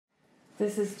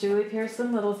This is Julie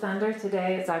Pearson, Little Thunder.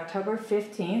 Today is October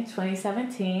 15th,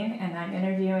 2017, and I'm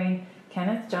interviewing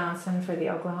Kenneth Johnson for the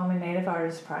Oklahoma Native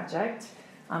Artists Project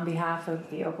on behalf of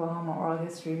the Oklahoma Oral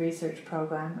History Research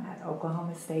Program at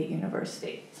Oklahoma State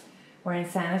University. We're in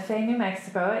Santa Fe, New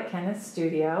Mexico at Kenneth's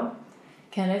studio.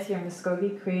 Kenneth, you're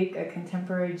Muscogee Creek, a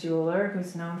contemporary jeweler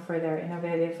who's known for their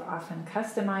innovative, often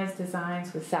customized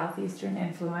designs with Southeastern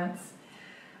influence.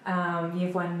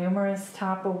 You've won numerous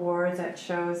top awards at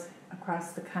shows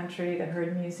across the country, the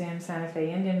Heard Museum, Santa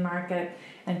Fe Indian Market,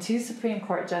 and 2 Supreme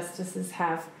Court justices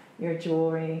have your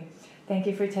jewelry. Thank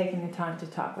you for taking the time to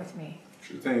talk with me.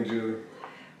 Sure thing, Julie.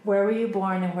 Where were you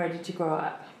born and where did you grow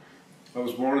up? I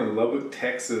was born in Lubbock,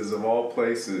 Texas, of all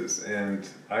places, and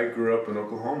I grew up in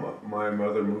Oklahoma. My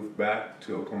mother moved back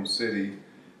to Oklahoma City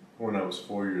when I was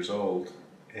 4 years old,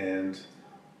 and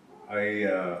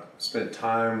I spent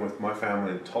time with my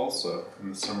family in Tulsa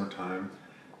in the summertime,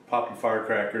 popping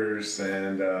firecrackers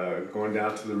and going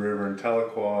down to the river in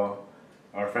Tahlequah.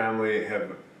 Our family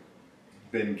have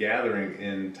been gathering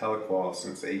in Tahlequah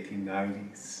since the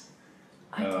 1890s.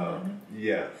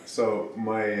 Yeah, so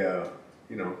my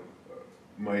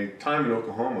my time in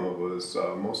Oklahoma was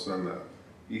mostly on the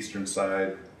eastern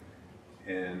side,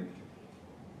 and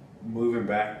moving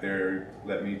back there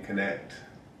let me connect,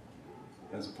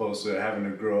 as opposed to having to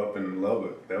grow up in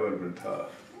Lubbock. That would have been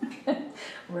tough.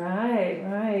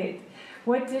 Right.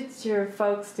 What did your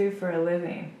folks do for a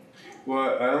living?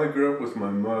 Well, I only grew up with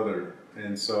my mother,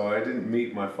 and so I didn't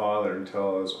meet my father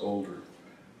until I was older.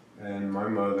 And my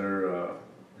mother,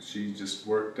 she just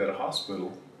worked at a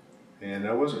hospital, and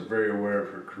I wasn't very aware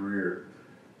of her career.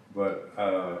 But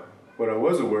what I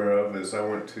was aware of is I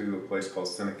went to a place called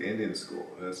Seneca Indian School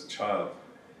as a child.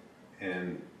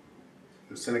 And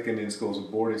the Seneca Indian School is a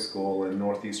boarding school in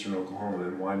northeastern Oklahoma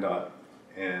in Wyandotte.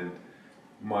 And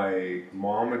my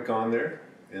mom had gone there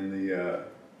in the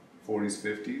 40s,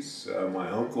 50s. My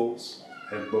uncles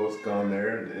had both gone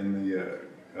there in the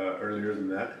earlier than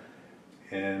that.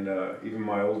 And even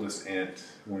my oldest aunt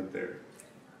went there.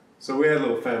 So we had a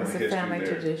little family history there. It's a family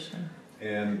tradition.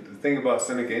 And the thing about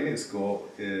Seneca Indian School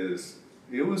is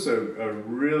it was a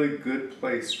really good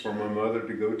place for my mother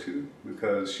to go to,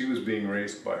 because she was being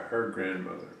raised by her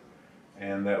grandmother.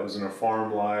 And that was in a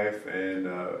farm life, and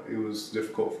it was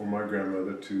difficult for my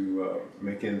grandmother to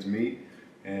make ends meet.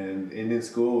 And Indian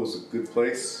school was a good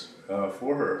place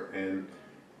for her. And,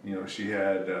 you know, she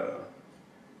had a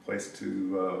place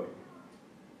to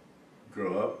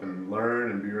grow up and learn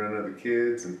and be around other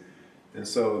kids. And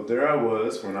so there I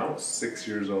was when I was 6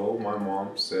 years old. My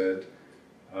mom said,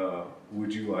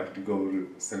 would you like to go to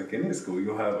Seneca Indian School?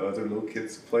 You'll have other little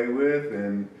kids to play with.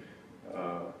 And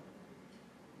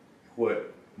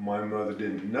what my mother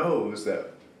didn't know is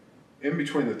that in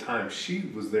between the time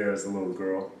she was there as a little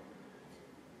girl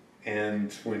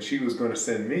and when she was going to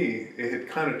send me, it had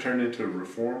kind of turned into a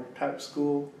reform type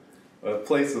school, a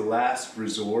place of last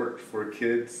resort for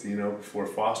kids, you know, before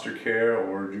foster care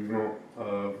or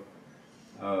juvenile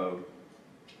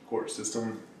court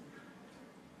system.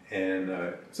 And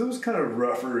so it was kind of a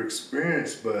rougher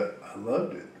experience, but I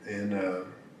loved it. And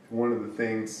one of the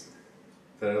things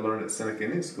that I learned at Seneca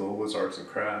Indian School was arts and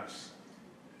crafts.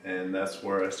 And that's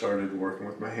where I started working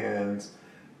with my hands.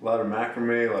 A lot of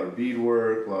macrame, a lot of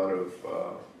beadwork, a lot of,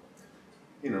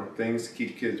 things to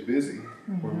keep kids busy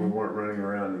when we weren't running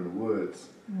around in the woods.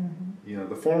 You know,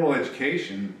 the formal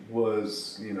education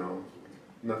was,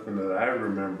 nothing that I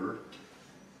remember.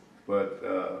 But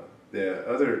the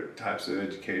other types of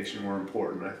education were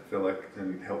important, I feel like,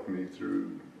 and helped me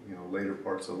through, later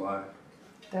parts of life.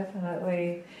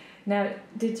 Definitely. Now,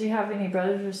 did you have any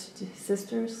brothers or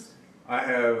sisters? I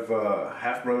have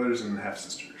half brothers and half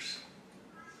sisters.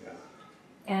 Yeah.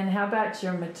 And how about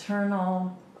your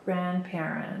maternal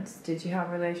grandparents? Did you have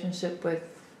a relationship with?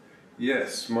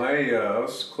 Yes, I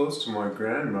was close to my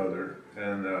grandmother,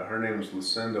 and her name was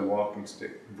Lucinda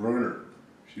Walkingstick Bruner.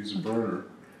 She's a Bruner.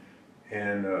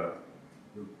 And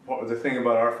the thing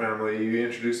about our family, you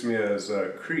introduced me as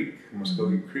Creek,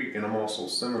 Muscogee Creek, and I'm also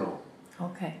Seminole.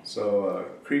 Okay. So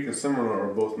Creek and Seminole are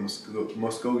both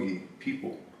Muscogee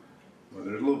people. Well,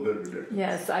 there's a little bit of a difference.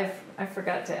 Yes, I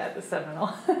forgot to add the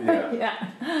Seminole. Yeah.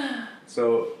 Yeah.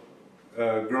 So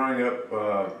growing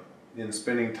up and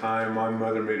spending time, my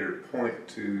mother made it a point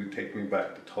to take me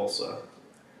back to Tulsa.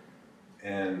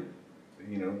 And,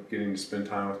 getting to spend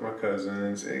time with my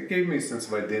cousins, it gave me a sense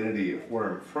of identity of where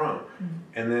I'm from.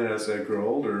 And then as I grew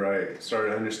older, I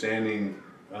started understanding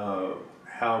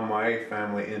how my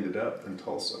family ended up in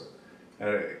Tulsa.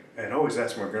 I'd always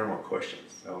ask my grandma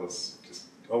questions. I was just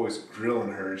always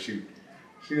grilling her, and she'd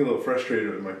get a little frustrated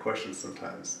with my questions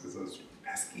sometimes because I was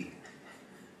pesky.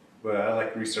 but I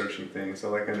like researching things. I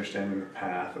like understanding the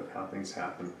path of how things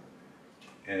happen.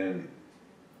 And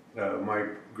my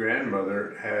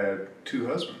grandmother had 2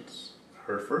 husbands.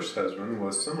 Her first husband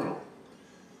was Seminole,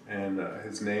 and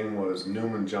his name was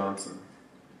Newman Johnson.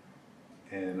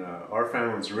 And our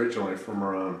family was originally from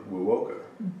around Wewoka,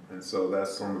 and so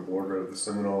that's on the border of the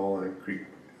Seminole and Creek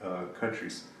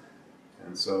countries.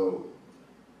 And so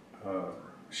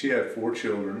she had 4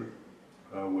 children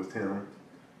with him,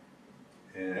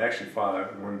 and actually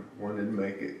 5. One didn't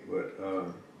make it, but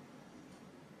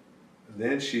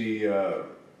then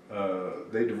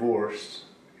they divorced,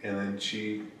 and then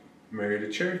she married a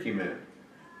Cherokee man,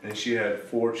 and she had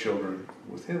 4 children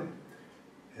with him.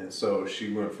 And so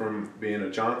she went from being a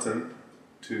Johnson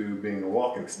to being a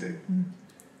walking stick.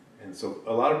 And so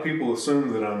a lot of people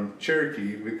assume that I'm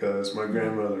Cherokee because my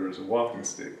grandmother is a walking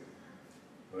stick.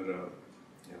 But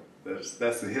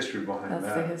that's the history behind that.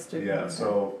 That's the history. Yeah,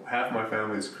 so half my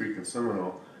family is Creek and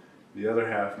Seminole. The other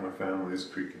half of my family is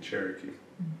Creek and Cherokee.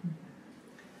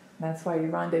 That's why you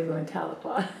rendezvous in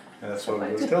Tahlequah. That's why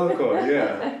it was Tahlequah,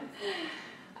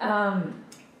 yeah.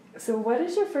 So what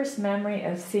is your first memory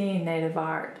of seeing Native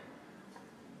art?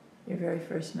 Your very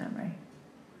first memory?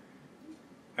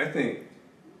 I think,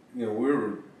 I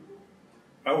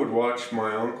would watch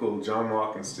my uncle, John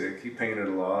Walkenstick. He painted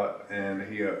a lot, and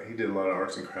he did a lot of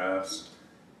arts and crafts.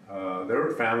 There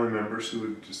were family members who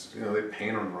would just, they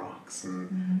paint on rocks,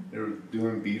 and they were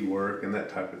doing beadwork and that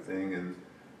type of thing. And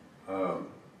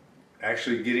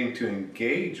actually getting to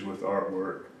engage with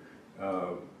artwork.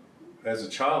 As a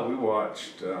child, we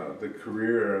watched the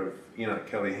career of Enoch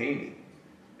Kelly Haney,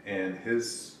 and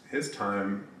his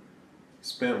time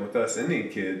spent with us Indian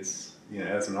kids,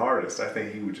 as an artist. I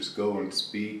think he would just go and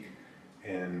speak,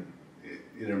 and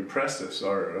it impressed us,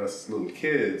 us little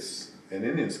kids in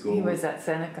Indian school. He was at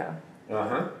Seneca.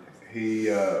 He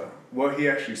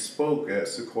actually spoke at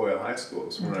Sequoia High School,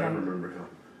 is when I remember him,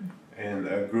 and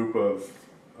a group of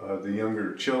the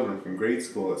younger children from grade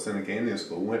school at Seneca Indian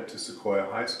School went to Sequoia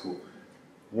High School.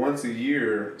 Once a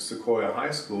year, Sequoia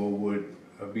High School would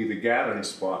be the gathering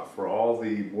spot for all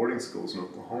the boarding schools in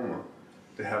Oklahoma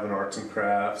to have an arts and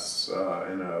crafts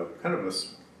and a kind of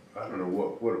I don't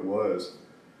know what it was,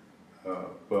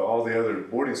 but all the other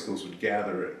boarding schools would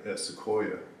gather at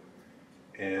Sequoia.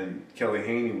 And Kelly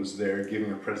Haney was there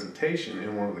giving a presentation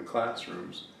in one of the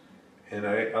classrooms. And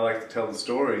I like to tell the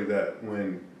story that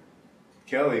when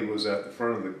Kelly was at the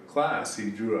front of the class, he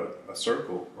drew a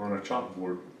circle on a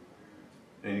chalkboard.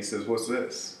 And he says, "What's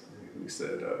this?" And he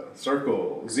said,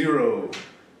 "Circle, 0,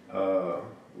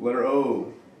 letter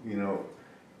O,"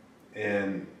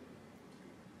 And,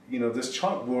 this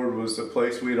chalkboard was a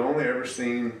place we'd only ever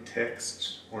seen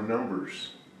text or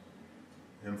numbers.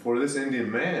 And for this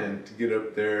Indian man to get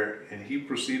up there, and he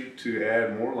proceeded to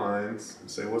add more lines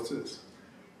and say, "What's this?"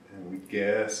 And we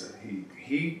guess, and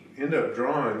he ended up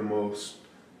drawing the most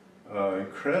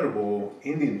incredible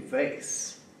Indian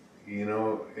face,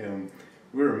 and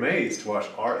we were amazed to watch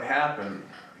art happen,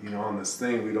 on this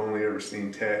thing we'd only ever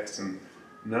seen text and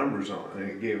numbers on, and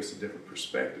it gave us a different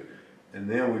perspective. And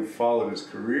then we followed his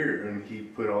career, and he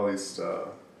put all these,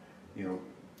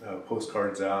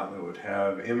 postcards out that would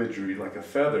have imagery like a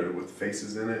feather with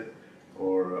faces in it,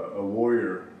 or a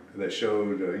warrior that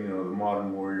showed, the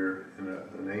modern warrior and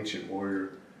an ancient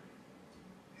warrior.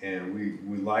 And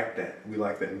we liked that. We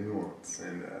liked that nuance,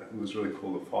 and it was really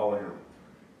cool to follow him.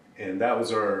 And that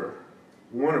was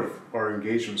one of our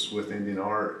engagements with Indian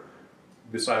art,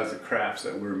 besides the crafts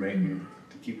that we were making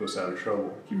to keep us out of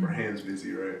trouble, keep our hands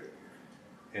busy, right?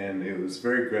 And it was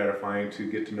very gratifying to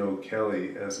get to know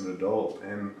Kelly as an adult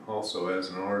and also as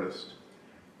an artist.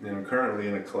 And I'm currently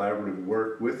in a collaborative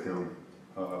work with him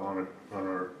on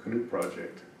our canoe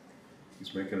project.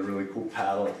 He's making a really cool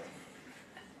paddle.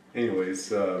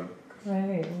 Anyways,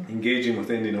 engaging with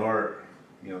Indian art,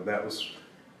 that was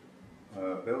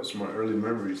my early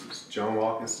memories. It's John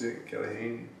Walkenstick, Kelly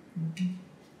Haney.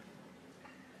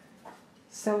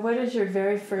 So what is your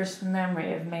very first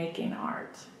memory of making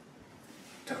art?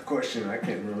 Tough question. I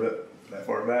can't remember that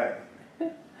far back.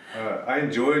 I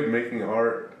enjoyed making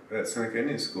art at Seneca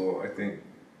Indian School. I think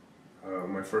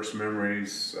my first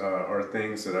memories are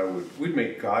things that we'd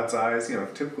make God's eyes,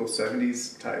 typical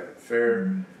 70s type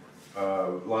fare. A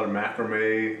lot of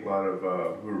macrame,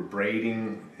 we were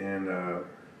braiding and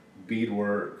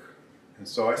beadwork. And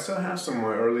so I still have some of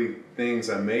my early things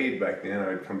I made back then.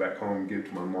 I'd come back home and give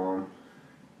to my mom.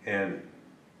 And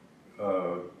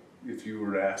if you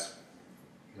were to ask,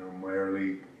 my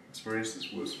early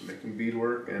experiences was making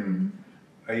beadwork. And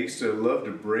I used to love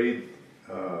to braid.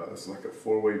 It's like a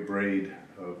 4-way braid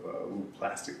of little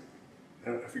plastic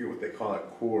I forget what they call it,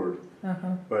 cord.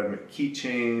 Uh-huh. But I'd make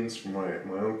keychains for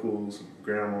my uncles and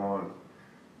grandma, and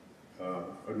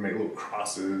I'd make little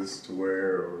crosses to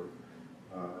wear, or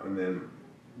and then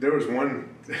there was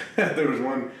one there was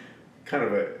one kind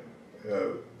of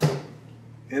a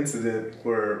incident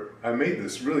where I made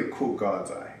this really cool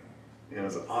God's eye. You know, it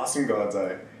was an awesome God's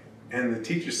eye, and the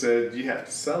teacher said, you have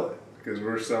to sell it because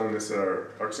we're selling this at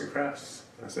our arts and crafts.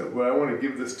 And I said, well, I want to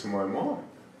give this to my mom,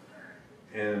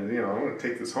 and you know, I want to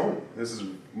take this home. This is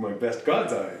my best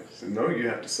God's eye. I said, no, you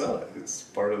have to sell it. It's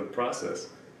part of the process.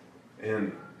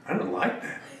 And I didn't like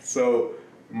that. So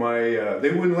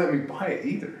they wouldn't let me buy it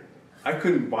either. I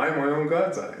couldn't buy my own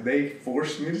God's eye. They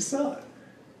forced me to sell it.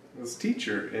 This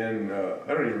teacher, and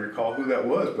I don't even recall who that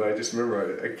was, but I just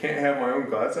remember I can't have my own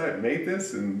God's eye. I made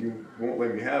this, and you won't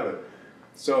let me have it.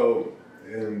 So,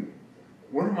 and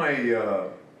one of my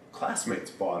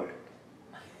classmates bought it,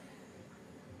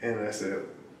 and I said,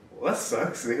 well, that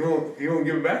sucks. He won't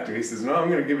give it back to me. He says, no, I'm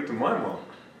going to give it to my mom.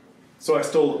 So I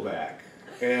stole it back,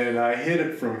 and I hid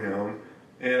it from him,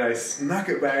 and I snuck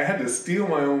it back. I had to steal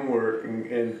my own work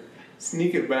and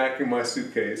sneak it back in my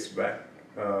suitcase back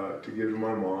to give to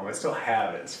my mom. I still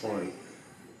have it. It's funny.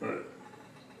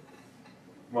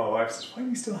 My wife says, why do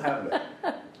you still have that?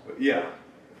 But yeah.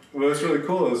 What's really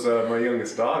cool is my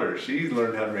youngest daughter, she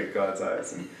learned how to make God's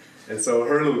eyes. And so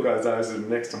her little God's eyes are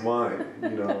next to mine, you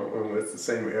know, and it's the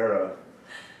same era.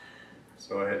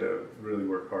 So I had to really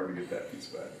work hard to get that piece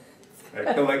back.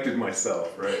 I collected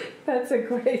myself, right? That's a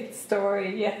great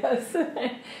story, yes.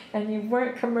 And you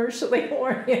weren't commercially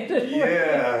oriented.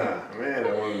 Yeah, man,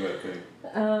 I wanted that thing.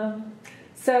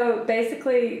 So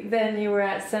basically, then you were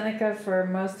at Seneca for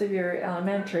most of your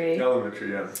elementary.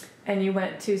 Elementary, yeah. And you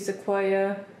went to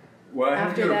Sequoia well,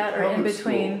 after that, or in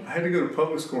between? School. I had to go to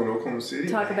public school in Oklahoma City.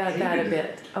 Talk about that a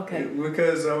bit. Okay.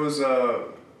 Because I was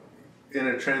in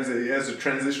as a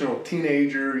transitional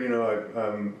teenager, you know,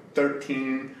 I'm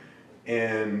 13.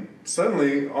 And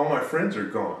suddenly, all my friends are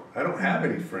gone. I don't have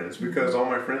any friends because all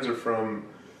my friends are from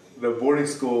the boarding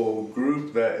school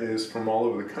group that is from all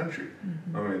over the country.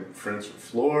 Mm-hmm. I mean, friends from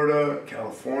Florida,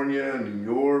 California, New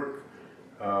York,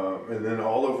 and then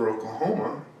all over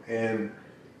Oklahoma. And,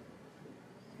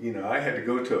 you know, I had to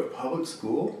go to a public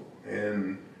school,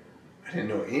 and I didn't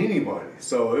know anybody.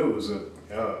 So it was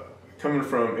coming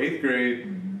from 8th grade,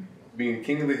 mm-hmm. being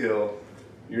king of the hill,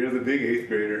 you're the big 8th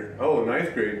grader. Oh,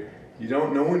 9th grade. You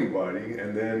don't know anybody,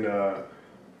 and then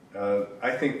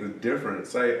I think the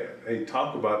difference, I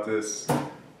talk about this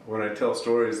when I tell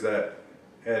stories, that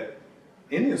at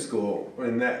Indian school,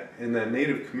 in that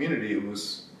Native community, it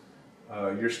was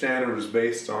your standard was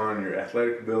based on your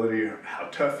athletic ability, how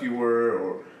tough you were,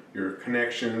 or your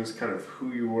connections, kind of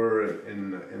who you were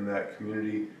in that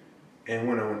community. And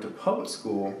when I went to public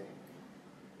school,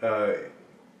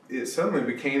 it suddenly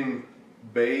became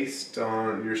based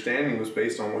on, your standing was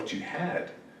based on what you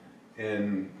had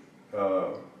and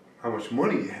how much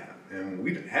money you have. And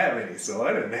we didn't have any, so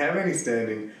I didn't have any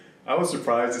standing. I was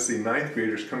surprised to see 9th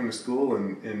graders coming to school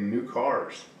in new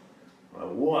cars.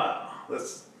 Wow,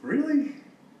 that's really,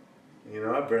 you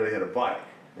know, I barely had a bike,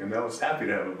 and I was happy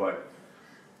to have a bike.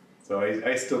 So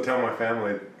I still tell my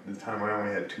family at the time I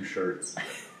only had 2 shirts,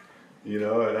 you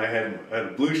know, and I had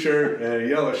a blue shirt and a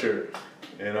yellow shirt.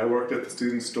 And I worked at the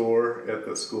student store at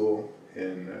the school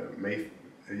in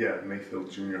Mayfield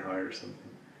Junior High or something.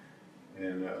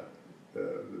 And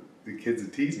the kids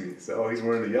would tease me. So, oh, he's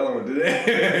wearing the yellow one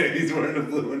today. He's wearing the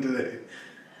blue one today.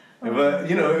 Oh. But,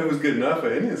 you know, it was good enough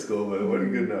at Indian school, but it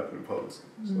wasn't good enough in public school.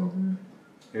 So, mm-hmm.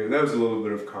 You know, that was a little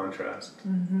bit of contrast.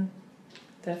 Mm-hmm.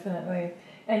 Definitely.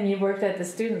 And you worked at the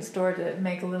student store to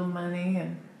make a little money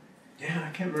and... Yeah,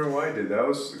 I can't remember why I did that. I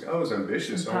was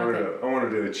ambitious. I wanted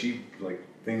to achieve like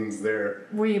things there.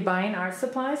 Were you buying art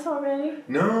supplies already?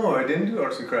 No, I didn't do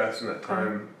arts and crafts in that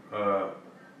time.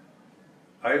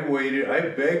 I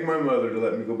begged my mother to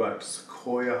let me go back to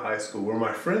Sequoia High School where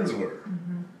my friends were,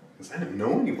 because I didn't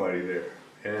know anybody there.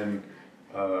 And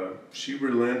she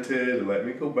relented and let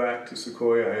me go back to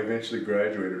Sequoia. I eventually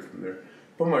graduated from there.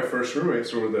 But my first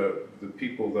roommates were the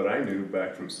people that I knew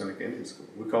back from Seneca Indian School.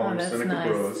 We call them Seneca nice.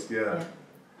 Bros. Yeah.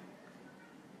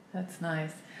 That's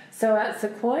nice. So at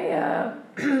Sequoia,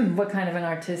 what kind of an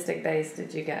artistic base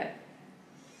did you get?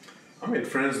 I made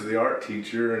friends with the art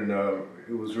teacher, and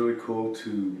it was really cool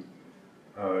to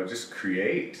just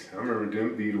create. I remember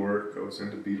doing beadwork. I was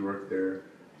into beadwork there,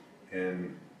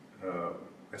 and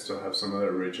I still have some of that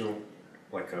original.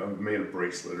 Like I made a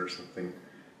bracelet or something.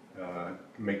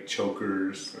 Make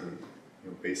chokers and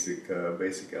basic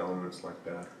elements like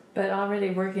that. But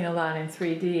already working a lot in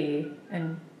 3D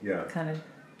and kind of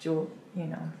jewel,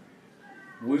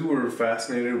 we were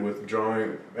fascinated with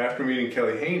drawing. After meeting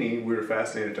Kelly Haney, we were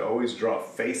fascinated to always draw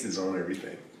faces on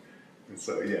everything. And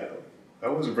so, yeah, I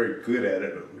wasn't very good at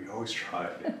it, but we always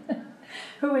tried.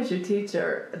 Who was your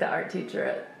teacher, the art teacher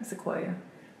at Sequoia?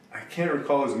 I can't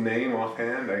recall his name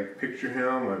offhand. I picture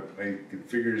him. I could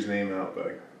figure his name out, but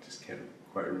I just can't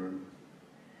quite remember.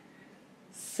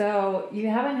 So you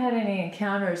haven't had any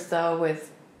encounters, though,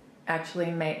 with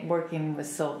actually working with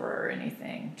silver or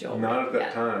anything, jewelry? Not at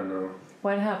that time, no.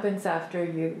 What happens after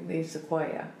you leave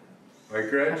Sequoia? I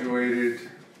graduated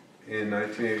in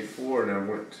 1984, and I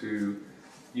went to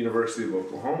University of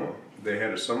Oklahoma. They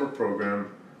had a summer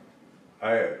program.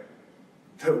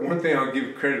 The one thing I'll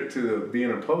give credit to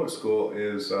being in public school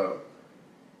is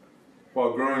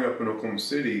while growing up in Oklahoma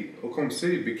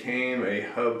City became a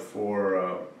hub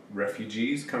for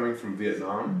refugees coming from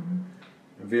Vietnam.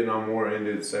 Mm-hmm. The Vietnam War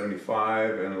ended in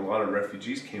 '75, and a lot of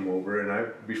refugees came over, and I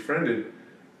befriended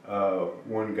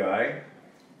one guy,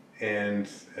 and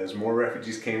as more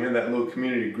refugees came in, that little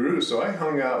community grew, so I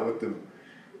hung out with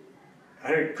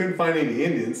I couldn't find any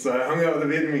Indians, so I hung out with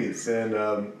the Vietnamese,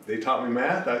 and they taught me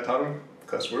math, I taught them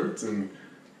cuss words, and it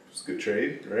was a good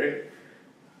trade, right?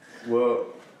 Well,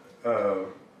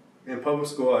 in public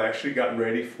school, I actually got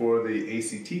ready for the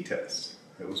ACT test.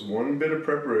 It was one bit of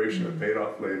preparation that paid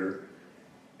off later,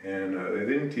 and they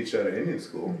didn't teach that at Indian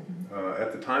school.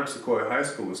 At the time, Sequoia High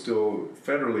School was still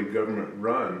federally government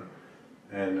run,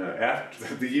 and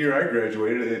after the year I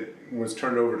graduated, it was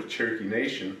turned over to Cherokee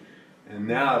Nation, and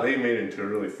now they made it into a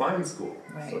really fine school.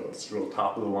 Right. So it's real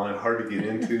top of the line, hard to get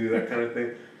into, that kind of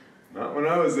thing. Not when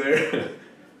I was there.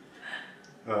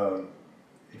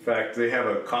 In fact, they have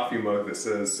a coffee mug that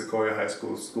says Sequoia High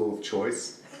School School of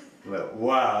Choice. I'm like,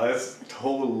 wow, that's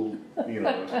total,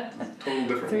 total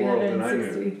different world than I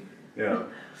knew. Yeah.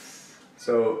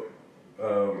 So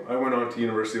I went on to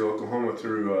University of Oklahoma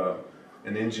through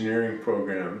an engineering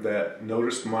program that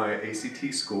noticed my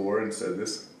ACT score and said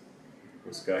this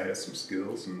guy has some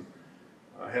skills, and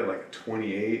I had like a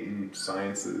 28 in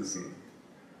sciences, and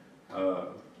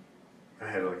I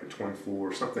had like a 24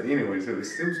 or something. Anyways, it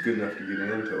was good enough to get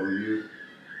into OU,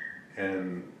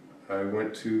 and I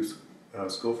went to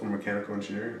school for mechanical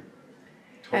engineering.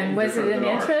 Totally. And was it an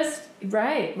interest?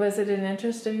 Right. Was it an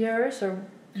interest of yours, or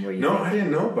were you? No, I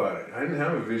didn't know about it. I didn't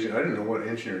have a vision. I didn't know what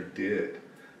engineer did.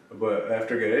 But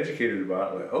after I got educated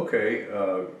about it, like, okay,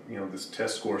 this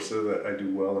test score says that I do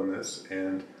well in this,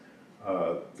 and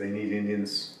they need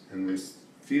Indians in these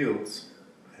fields,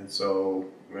 and so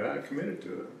I committed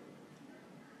to it.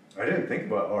 I didn't think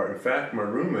about art. In fact, my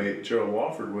roommate, Gerald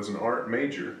Wofford, was an art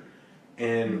major,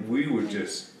 and we would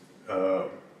just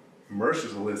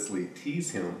mercilessly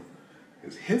tease him,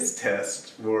 because his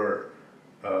tests were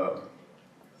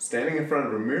standing in front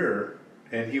of a mirror,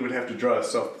 and he would have to draw a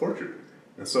self-portrait.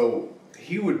 And so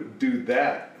he would do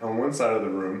that on one side of the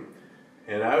room,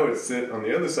 and I would sit on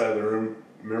the other side of the room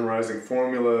memorizing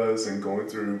formulas and going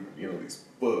through, these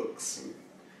books and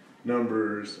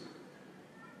numbers,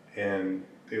 and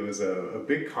it was a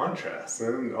big contrast.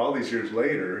 And all these years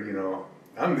later,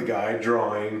 I'm the guy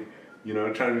drawing,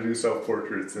 trying to do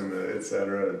self-portraits and et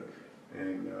cetera,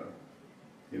 and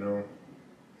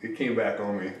it came back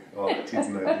on me, all the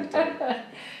teasing I did to him.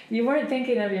 You weren't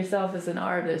thinking of yourself as an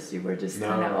artist. You were just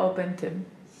kind of open to.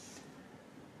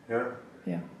 Yeah.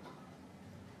 Yeah.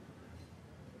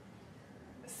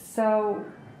 So,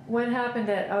 what happened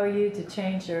at OU to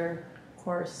change your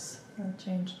course or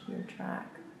change your track?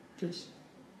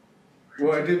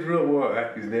 Well, I did real well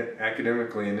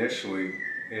academically initially,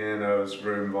 and I was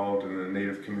very involved in the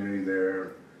Native community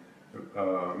there.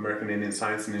 American Indian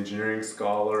Science and Engineering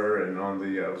Scholar, and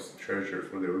I was treasurer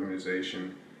for the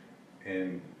organization,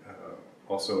 and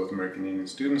also with American Indian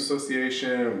Student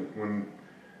Association. One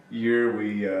year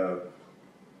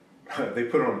they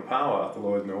put on a powwow at the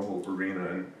Lloyd Noble Arena,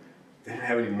 and they didn't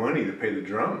have any money to pay the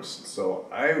drums, so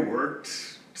I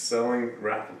worked selling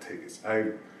raffle tickets.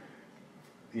 I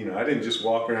didn't just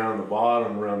walk around the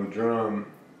bottom around the drum.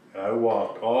 I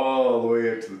walked all the way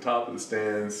up to the top of the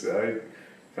stands. I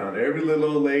found every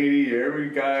little old lady, every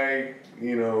guy,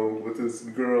 with this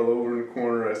girl over in the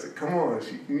corner. I said, come on,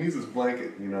 she can use this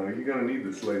blanket, you're going to need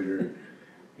this later.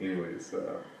 Anyways,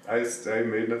 I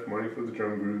made enough money for the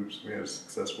drum groups. We had a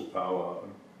successful powwow.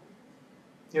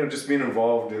 Just being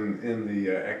involved in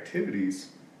the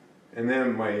activities. And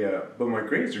then but my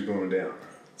grades are going down.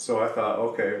 So I thought,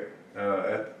 okay,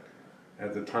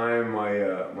 at the time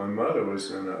my mother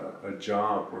was in a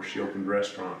job where she opened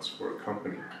restaurants for a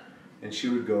company. And she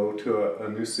would go to a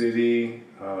new city,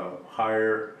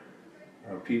 hire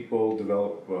people,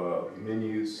 develop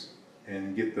menus,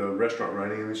 and get the restaurant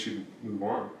running, and then she'd move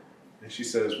on. And she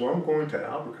says, well, I'm going to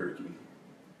Albuquerque.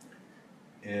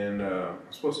 And I'm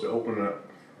supposed to open up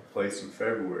a place in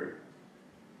February.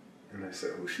 And I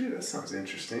said, well, shoot, that sounds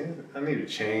interesting. I need a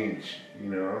change. You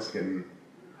know, I was getting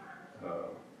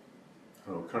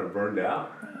kind of burned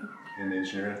out in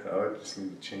engineering. I thought I just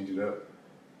need to change it up.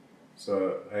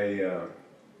 So I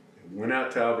went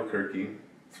out to Albuquerque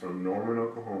from Norman,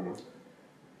 Oklahoma,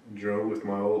 drove with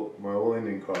my old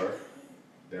Indian car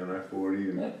down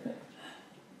I-40,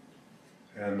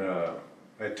 and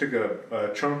I took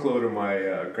a trunk load of my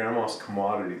grandma's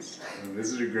commodities. I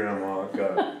visited grandma,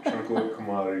 got a trunk load of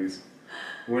commodities,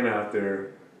 went out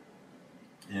there,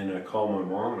 and I called my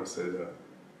mom and I said,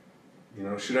 you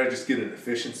know, should I just get an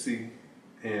efficiency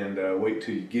and wait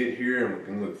till you get here and we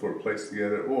can look for a place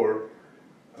together, or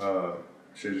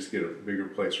should I just get a bigger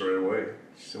place right away?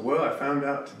 She said, well, I found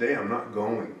out today I'm not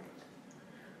going.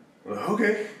 Well,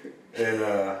 okay. And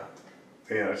I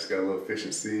just got a little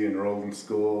efficiency, enrolled in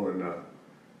school, and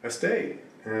I stayed.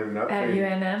 And at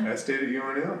UNM? I stayed at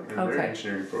UNM in their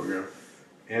engineering program.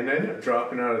 And I ended up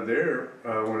dropping out of there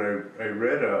when I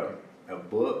read a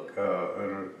book,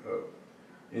 an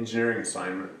engineering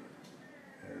assignment.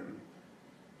 And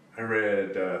I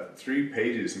read 3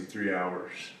 pages in 3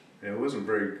 hours. And it wasn't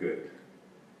very good.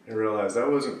 I realized I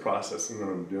wasn't processing what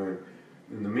I'm doing.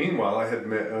 In the meanwhile, I had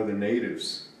met other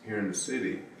natives here in the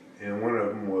city, and one of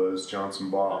them was Johnson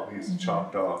Bob. He's a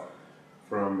Choctaw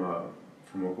from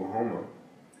Oklahoma,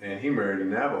 and he married a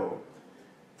Navajo,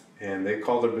 and they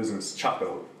called their business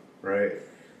Chaco, right?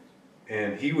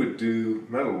 And he would do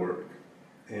metalwork,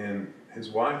 and his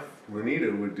wife,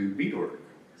 Lenita, would do beadwork.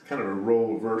 It's kind of a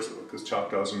role reversal, because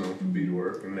Choctaws are known for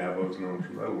beadwork, and Navajos are known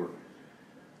for metalwork.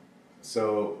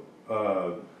 So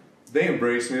they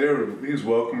embraced me. He was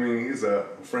welcoming. He's a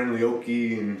friendly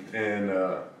Okie, and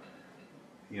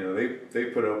you know, they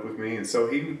put up with me. And so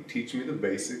he would teach me the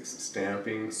basics: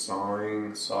 stamping,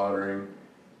 sawing, soldering,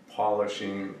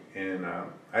 polishing. And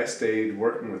I stayed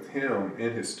working with him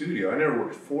in his studio. I never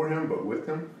worked for him, but with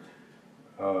him.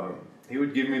 He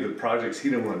would give me the projects he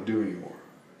didn't want to do anymore,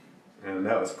 and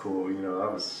that was cool. You know, I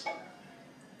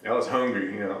was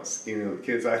hungry, you know, skinny little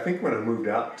kids. I think when I moved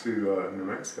out to New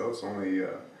Mexico, I was only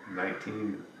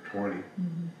 19, 20.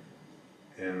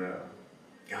 And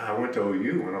God, I went to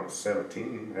OU when I was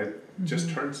 17. I just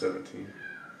turned 17.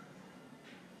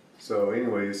 So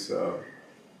anyways,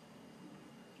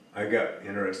 I got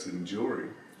interested in jewelry.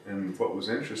 And what was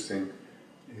interesting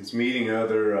is meeting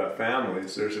other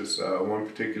families. There's this one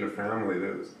particular family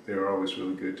they were always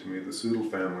really good to me, the Soodle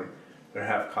family. They're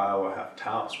half Kiowa, half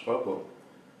Taos, Pueblo.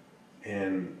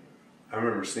 And I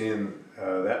remember seeing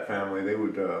that family.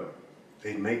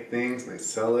 They'd make things and they'd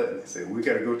sell it, and they'd say, we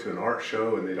got to go to an art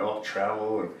show, and they'd all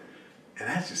travel, and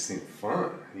that just seemed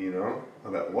fun, you know.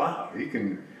 I thought, wow, you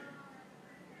can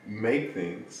make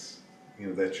things, you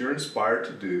know, that you're inspired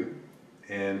to do,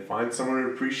 and find someone who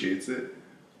appreciates it,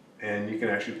 and you can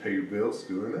actually pay your bills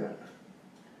doing that.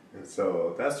 And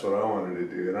so that's what I wanted to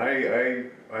do. And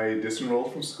I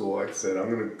disenrolled from school. I said,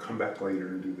 I'm going to come back later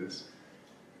and do this.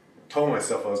 I told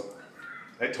myself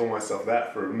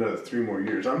that for another 3 more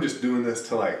years. I'm just doing this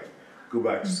till I go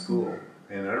back to school.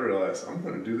 And I realized I'm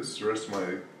going to do this the rest of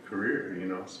my career, you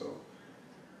know. So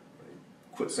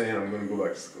I quit saying I'm going to go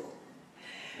back to school.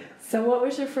 Yeah. So what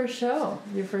was your first show,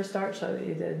 your first art show that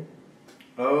you did?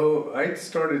 Oh, I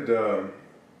started,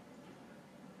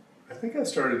 I think I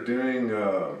started doing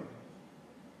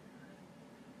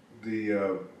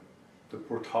the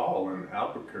Portal in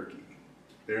Albuquerque,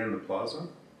 there in the plaza.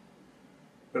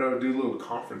 But I would do little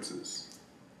conferences,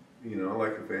 you know,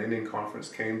 like if an Indian conference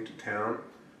came to town,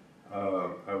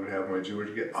 I would have my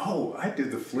jewelry get. Oh, I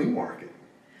did the flea market.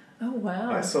 Oh, wow.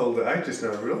 I sold it. I just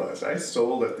never realized. I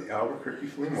sold at the Albuquerque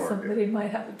flea market. Somebody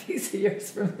might have a piece of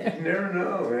yours from there. You never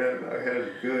know, man. I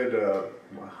had good,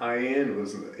 my high end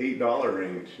was in the $8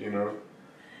 range, you know.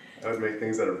 I would make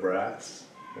things out of brass.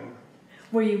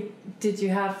 Yeah. Did you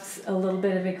have a little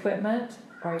bit of equipment?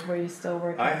 Or were you still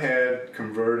working? I had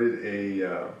converted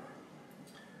a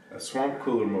swamp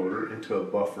cooler motor into a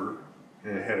buffer,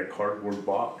 and it had a cardboard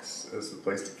box as the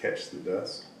place to catch the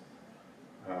dust.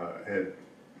 I had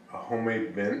a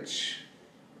homemade bench,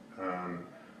 a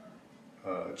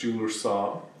jeweler's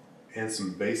saw, and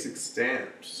some basic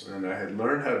stamps. And I had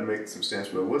learned how to make some stamps,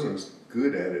 but I wasn't as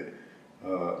good at it.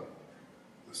 The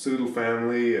Soodle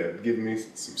family had given me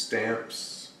some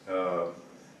stamps.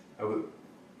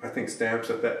 I think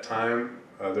stamps at that time,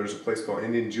 there's a place called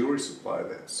Indian Jewelry Supply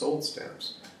that sold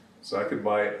stamps. So I could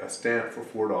buy a stamp for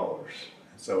 $4.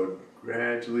 So I would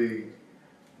gradually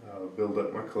build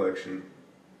up my collection.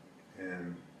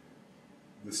 And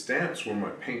the stamps were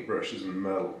my paintbrushes in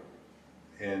metal.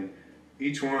 And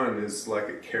each one is like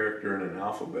a character in an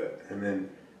alphabet, and then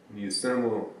when you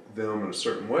assemble them in a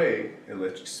certain way, it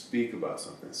lets you speak about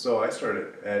something. So I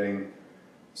started adding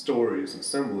stories and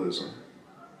symbolism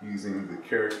using the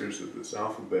characters of this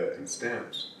alphabet and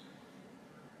stamps.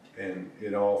 And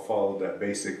it all followed that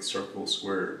basic circle,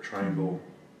 square, triangle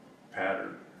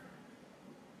pattern.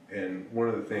 And one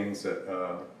of the things that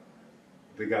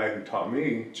the guy who taught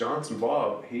me, Johnson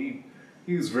Bob, he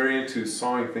was very into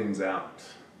sawing things out.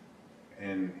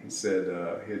 And he said,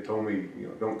 he had told me,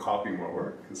 don't copy my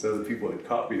work, because other people had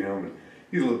copied him, and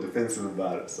he's a little defensive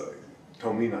about it, so he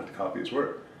told me not to copy his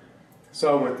work.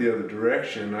 So I went the other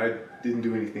direction. I didn't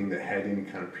do anything that had any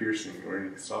kind of piercing or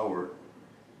any saw work.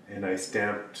 And I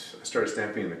started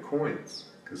stamping the coins,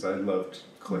 because I loved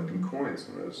collecting coins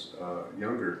when I was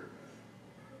younger.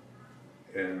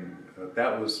 And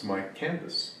that was my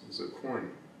canvas, was a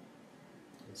coin.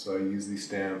 And so I used these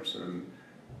stamps, and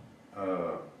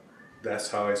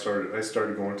that's how I started. I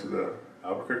started going to the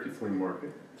Albuquerque flea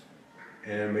market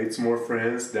and made some more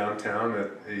friends downtown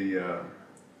at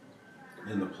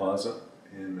in the plaza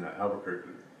in Albuquerque.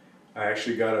 I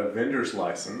actually got a vendor's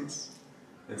license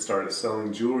and started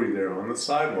selling jewelry there on the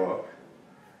sidewalk,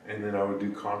 and then I would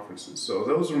do conferences. So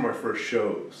those were my first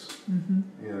shows.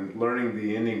 And learning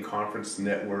the Indian Conference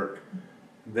Network,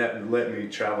 that let me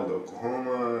travel to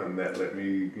Oklahoma, and that let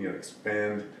me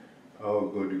expand. I'll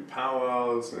go do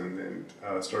powwows, and then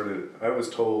I was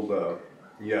told,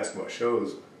 you asked about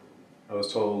shows, I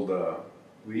was told, well,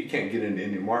 you can't get into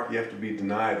Indian market, you have to be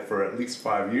denied for at least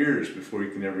 5 years before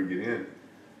you can ever get in.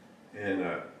 And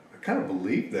I kind of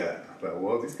believed that. I thought,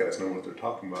 well, these guys know what they're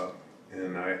talking about.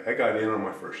 And I got in on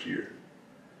my first year.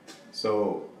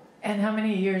 So. And how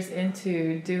many years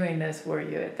into doing this were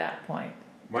you at that point?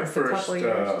 My Just first,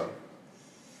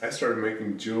 I started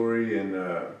making jewelry in,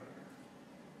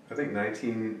 I think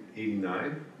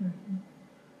 1989.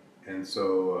 And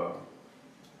so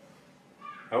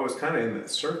I was kind of in that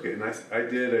circuit, and I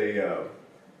did a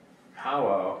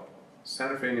powwow,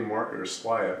 Santa Fe Indian Market or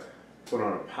SWIA put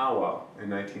on a powwow in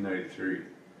 1993.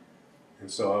 And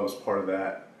so I was part of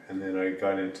that, and then I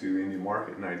got into Indian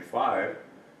Market in 95.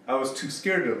 I was too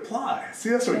scared to apply. See,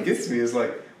 that's what gets me, is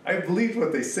like, I believed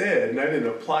what they said, and I didn't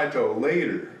apply till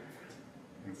later.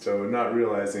 And so not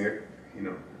realizing it,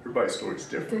 everybody's story is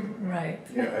different. Right.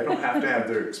 Yeah, I don't have to have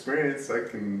their experience. I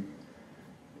can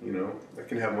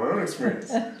have my own experience.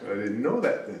 So I didn't know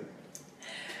that then.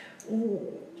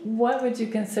 What would you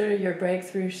consider your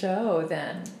breakthrough show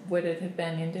then? Would it have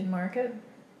been Indian Market?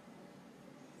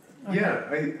 Yeah,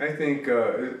 I think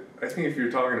if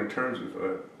you're talking in terms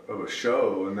of a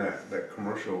show and that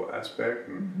commercial aspect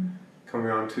and coming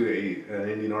onto an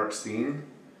Indian art scene,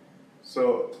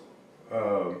 so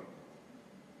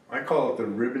I call it the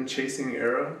ribbon chasing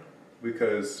era,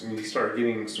 because when you start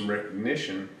getting some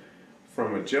recognition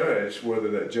from a judge, whether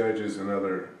that judge is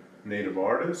another native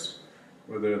artist,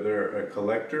 whether they're a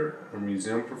collector, a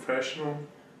museum professional,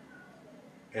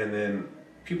 and then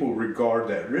people regard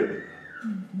that ribbon.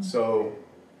 So,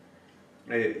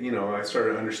 I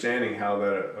started understanding how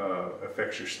that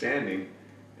affects your standing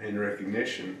and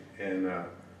recognition. And,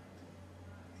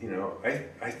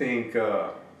 I think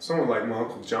someone like my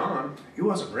Uncle John, he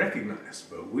wasn't recognized,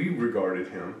 but we regarded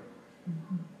him.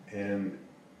 And,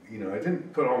 I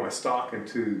didn't put all my stock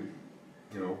into,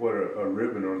 what a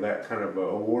ribbon or that kind of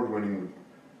award-winning would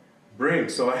bring.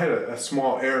 So I had a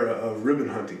small era of ribbon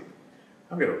hunting.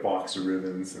 I've got a box of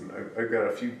ribbons, and I've got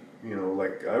a few,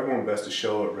 I won Best of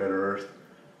Show at Red Earth.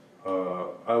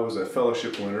 I was a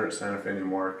fellowship winner at Santa Fe Indian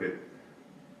Market.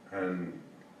 And,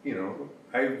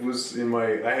 I had,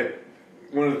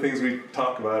 one of the things we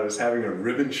talk about is having a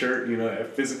ribbon shirt,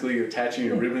 physically attaching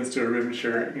your ribbons to a ribbon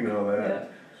shirt,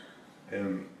 that. Yeah.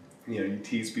 And, you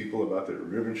tease people about their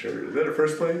ribbon shirt. Is that a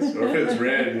first place? Or if it's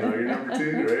red, you're number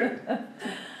 2, right?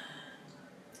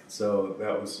 So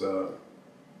that was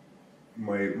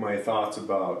my thoughts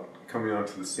about coming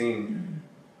onto the scene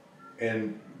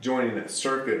and joining that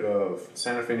circuit of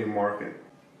Santa Fe Indian Market,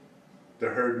 the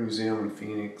Herd Museum in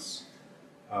Phoenix.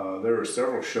 There were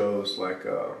several shows like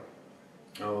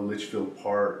Litchfield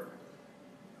Park,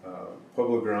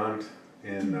 Pueblo Grande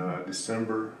in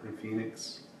December in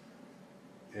Phoenix.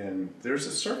 And there's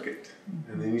a circuit.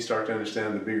 And then you start to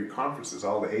understand the bigger conferences,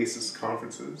 all the ACES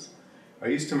conferences. I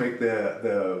used to make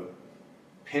the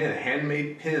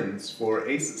handmade pins for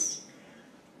ACES.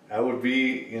 I would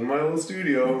be in my little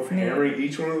studio hammering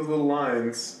each one of those little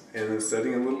lines and then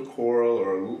setting a little coral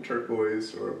or a little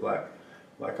turquoise or a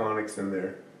black onyx in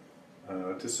there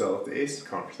to sell at the ACES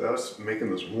conference. I was making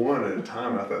those one at a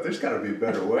time. I thought there's got to be a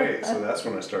better way. So that's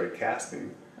when I started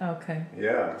casting. Okay.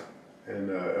 Yeah.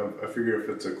 And I figure if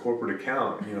it's a corporate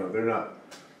account, you know,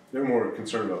 they're more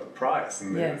concerned about the price,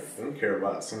 and they don't care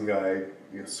about some guy,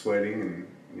 you know, sweating and,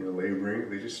 you know, laboring.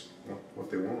 They just want what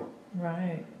they want.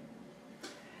 Right.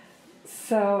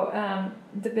 So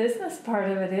the business part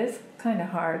of it is kind of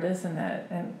hard, isn't it?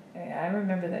 And I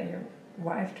remember that your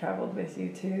wife traveled with you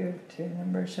too to a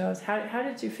number of shows. How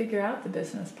did you figure out the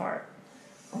business part?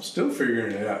 I'm still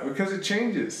figuring it out because it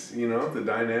changes. You know, the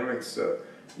dynamics.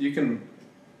 You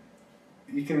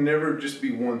can never just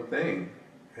be one thing,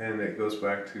 and it goes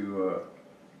back to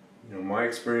you know, my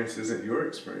experience isn't your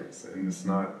experience, and it's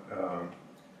not.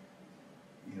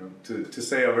 You know, to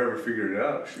say I've ever figured it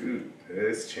out, shoot,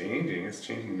 it's changing. It's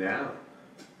changing now,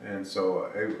 and so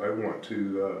I want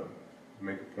to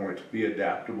make a point to be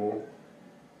adaptable.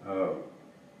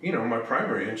 You know, my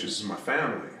primary interest is my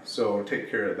family, so take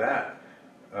care of that.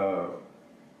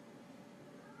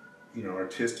 You know,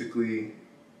 artistically,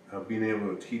 being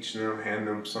able to teach them, hand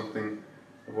them something.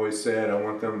 I've always said I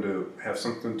want them to have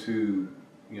something to,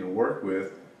 you know, work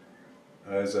with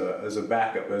as a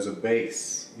backup, as a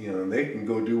base. You know, and they can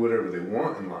go do whatever they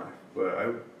want in life.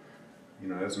 But you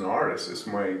know, as an artist, it's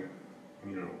my, you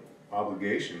know,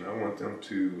 obligation. I want them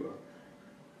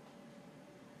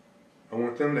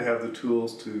to have the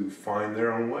tools to find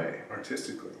their own way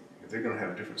artistically. They're going to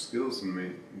have different skills than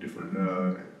me, different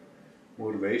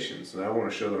motivations, and I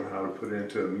want to show them how to put it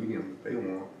into a medium that they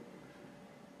want.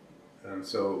 And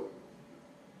so,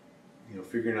 you know,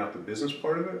 figuring out the business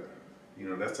part of it, you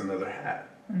know, that's another hat.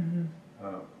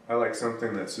 I like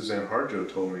something that Suzanne Harjo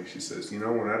told me. She says, you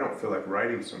know, when I don't feel like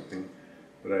writing something,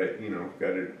 but I, you know,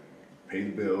 got to pay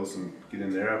the bills and get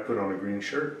in there, I put on a green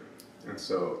shirt. And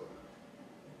so,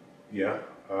 yeah,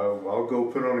 I'll go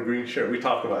put on a green shirt. We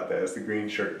talk about that as the green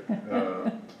shirt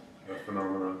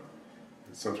phenomenon.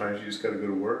 And sometimes you just got to go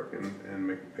to work and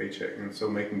make a paycheck. And so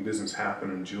making business happen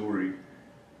in jewelry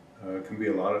can be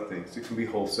a lot of things. It can be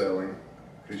wholesaling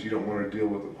because you don't want to deal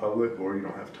with the public, or you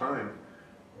don't have time,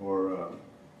 or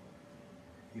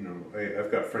you know,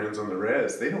 I've got friends on the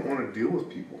res. They don't want to deal with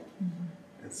people,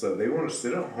 and so they want to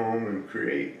sit at home and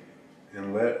create,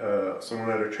 and let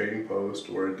someone at a trading post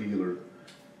or a dealer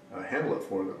handle it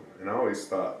for them. And I always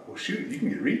thought, well, shoot, you can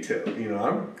get retail. You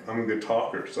know, I'm a good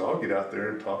talker, so I'll get out there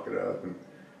and talk it up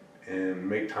and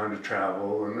make time to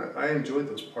travel, and I enjoyed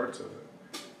those parts of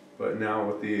it. But now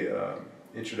with the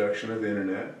introduction of the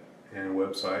internet and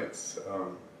websites,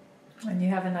 and you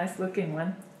have a nice looking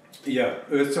one. Yeah,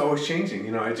 it's always changing.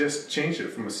 You know, I just changed it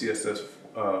from a CSS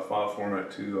file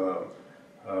format to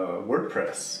a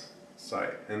WordPress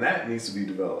site, and that needs to be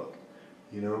developed.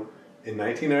 You know, in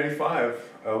 1995,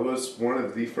 I was one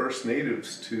of the first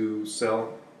natives to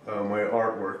sell my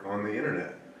artwork on the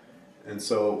internet, and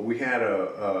so we had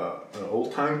an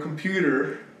old-time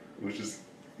computer, which is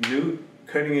new,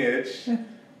 cutting edge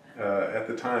at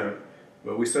the time,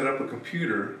 but we set up a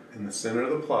computer in the center of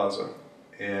the plaza,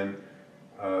 and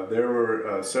there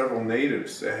were several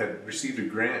natives that had received a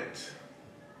grant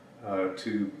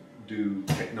to do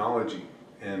technology,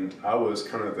 and I was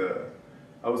kind of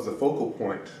the focal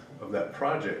point of that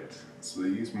project. So they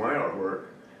used my artwork,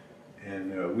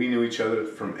 and we knew each other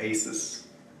from ACES,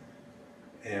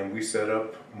 and we set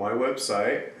up my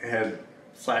website. It had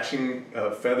flashing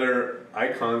feather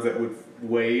icons that would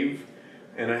wave,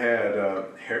 and I had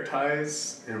hair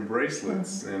ties and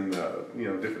bracelets and you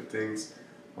know, different things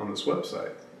on this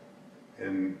website,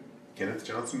 and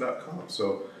KennethJohnson.com.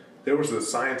 So there was a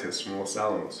scientist from Los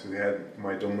Alamos who had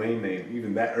my domain name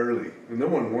even that early. And no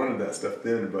one wanted that stuff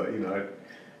then, but you know,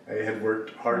 I had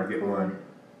worked hard to get mine.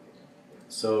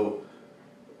 So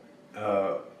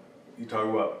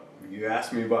you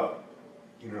asked me about,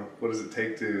 you know, what does it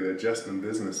take to adjust in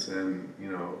business, and you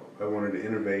know, I wanted to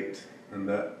innovate in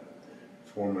that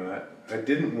format. I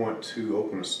didn't want to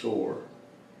open a store,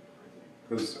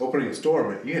 because opening a store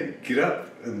meant you had to get up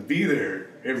and be there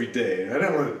every day. I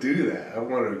didn't want to do that. I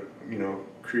wanted to, you know,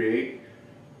 create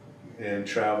and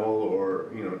travel,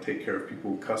 or you know, take care of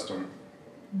people customize,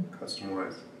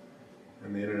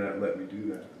 and the internet let me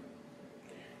do that.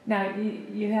 Now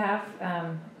you have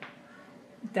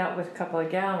dealt with a couple of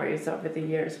galleries over the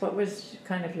years. What was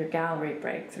kind of your gallery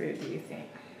breakthrough, do you think?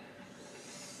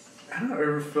 I don't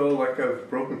ever feel like I've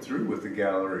broken through with the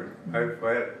gallery.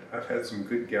 I've had some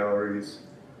good galleries.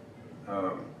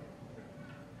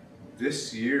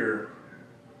 This year,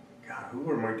 God, who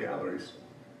were my galleries?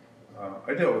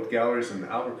 I dealt with galleries in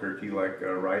Albuquerque, like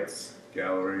Wright's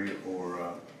Gallery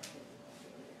or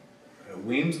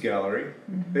Weems Gallery.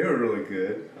 They were really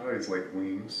good. I always liked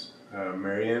Weems.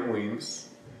 Marianne Weems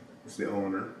is the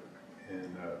owner,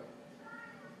 and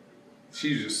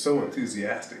she's just so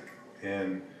enthusiastic.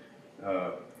 And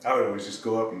I would always just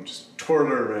go up and just twirl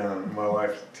her around. My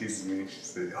wife teases me. She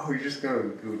said, "Oh, you're just gonna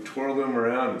go twirl them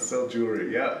around and sell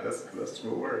jewelry?" Yeah, that's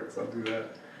what works. I'll do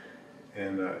that.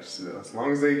 And she said, "As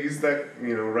long as they use that,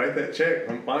 write that check,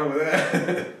 I'm fine with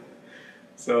that."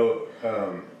 So,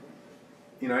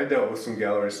 I dealt with some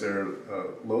galleries there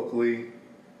locally,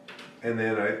 and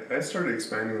then I started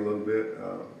expanding a little bit.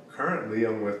 Currently,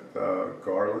 I'm with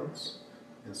Garland's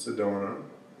in Sedona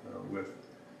with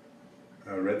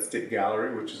Red Stick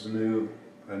Gallery, which is a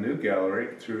new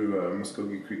gallery through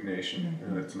Muscogee Creek Nation,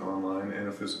 and it's an online and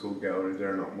a physical gallery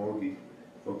there in Muscogee,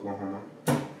 Oklahoma.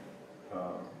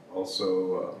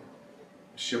 Also,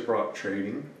 Shiprock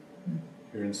Trading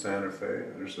here in Santa Fe.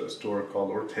 There's a store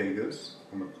called Ortega's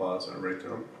on the plaza right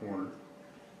there on the corner.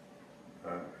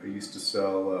 I used to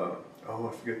sell,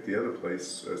 I forget the other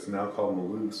place. It's now called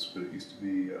Maloose, but it used to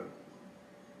be,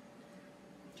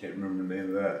 can't remember the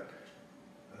name of that.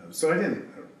 So I didn't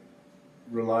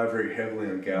rely very heavily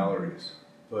on galleries,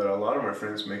 but a lot of my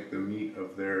friends make the meat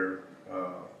of their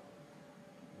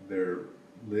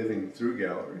living through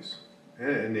galleries, and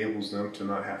it enables them to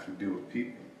not have to deal with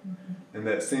people. And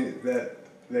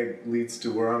that leads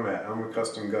to where I'm at. I'm a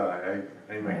custom guy.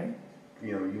 I make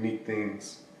unique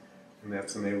things, and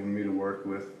that's enabled me to work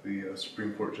with the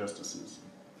Supreme Court justices.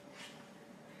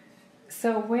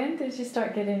 So when did you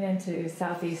start getting into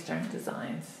Southeastern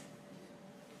designs?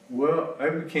 Well, I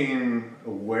became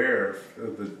aware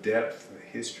of the depth, the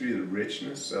history, the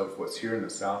richness of what's here in the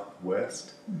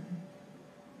Southwest.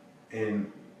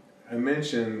 And I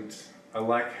mentioned I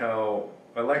like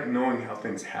knowing how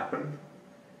things happen.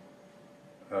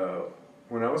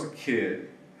 When I was a kid,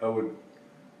 I would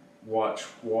watch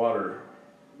water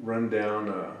run down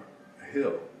a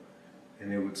hill,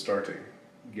 and it would start to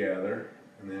gather,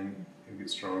 and then it would get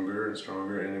stronger and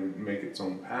stronger, and it would make its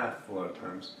own path a lot of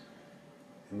times.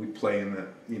 And we'd play in that,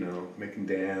 making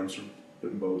dams or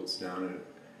putting boats down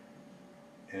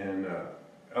it. And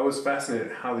I was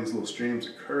fascinated at how these little streams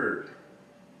occurred.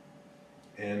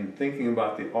 And thinking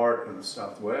about the art of the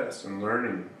Southwest and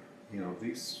learning,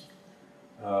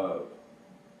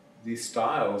 these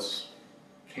styles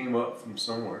came up from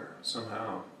somewhere,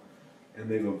 somehow. And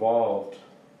they've evolved.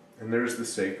 And there's the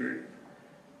sacred,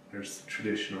 there's the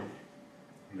traditional,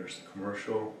 and there's the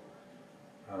commercial.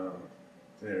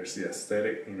 There's the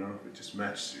aesthetic, it just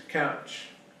matches your couch.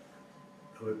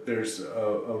 But there's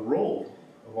a role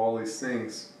of all these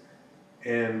things.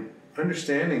 And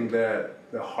understanding that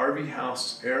the Harvey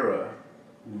House era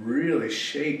really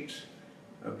shaped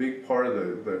a big part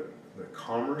of the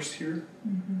commerce here.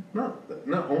 Not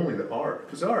only the art,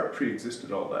 because the art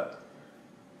pre-existed all that,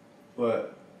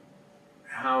 but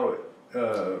how it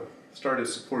started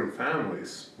supporting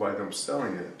families by them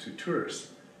selling it to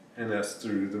tourists. And that's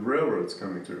through the railroads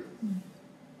coming through.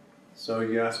 So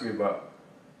you asked me about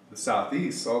the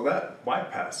Southeast, all that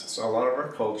bypasses. So a lot of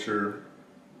our culture,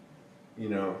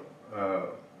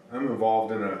 I'm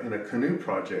involved in a canoe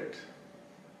project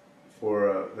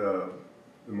for the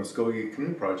Muscogee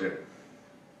Canoe Project.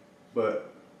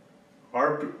 But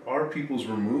our people's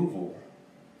removal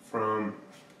from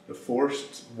the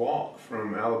forced walk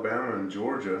from Alabama and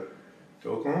Georgia to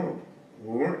Oklahoma,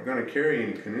 we weren't going to carry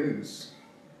any canoes.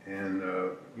 And,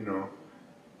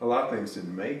 a lot of things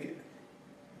didn't make it.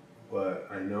 But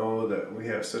I know that we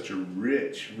have such a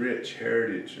rich, rich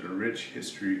heritage and a rich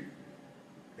history.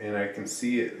 And I can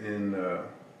see it in, the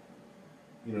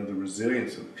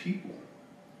resilience of the people.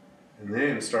 And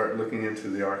then start looking into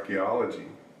the archaeology,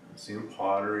 seeing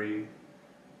pottery,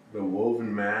 the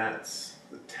woven mats,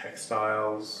 the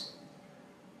textiles,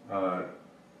 and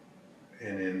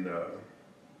in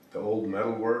the old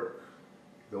metalwork,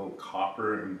 the old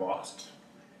copper embossed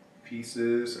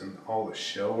pieces, and all the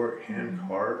shell work, hand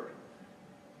carved,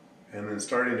 and then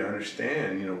starting to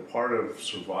understand, part of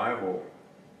survival,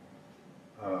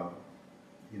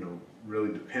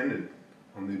 really depended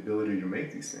on the ability to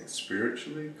make these things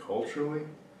spiritually, culturally,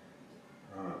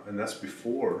 and that's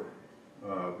before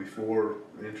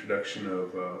the introduction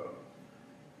of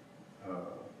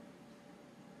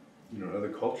other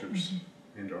cultures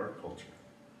into our culture.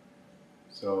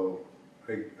 So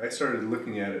I started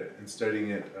looking at it and studying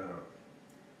it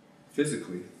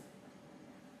physically,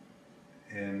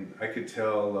 and I could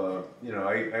tell,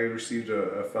 I received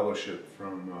a fellowship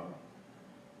from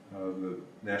the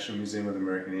National Museum of the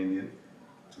American Indian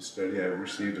to study. I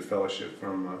received a fellowship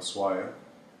from SWAIA,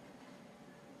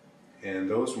 and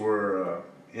those were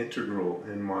integral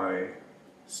in my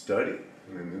study,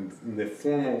 in the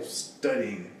formal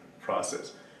studying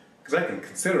process. Because I can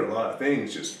consider a lot of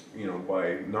things just,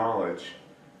 by knowledge,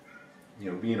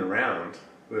 being around,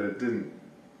 but it didn't,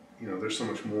 you know, there's so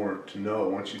much more to know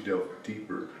once you delve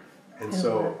deeper. And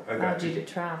so I got allowed you to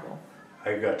travel.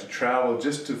 I got to travel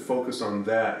just to focus on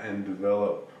that and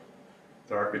develop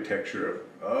the architecture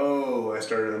of, I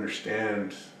started to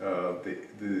understand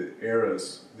the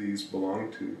eras these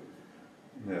belong to.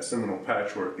 That Seminole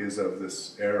patchwork is of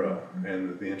this era,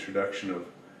 and the introduction of,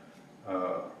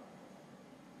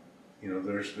 you know,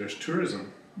 there's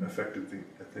tourism affected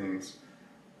things,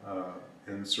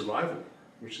 and survival,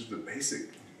 which is the basic,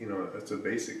 you know, that's a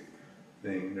basic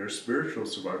thing. There's spiritual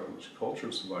survival, there's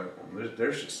cultural survival.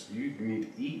 There's just, you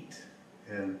need to eat,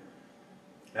 and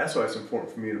that's why it's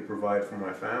important for me to provide for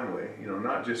my family. You know,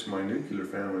 not just my nuclear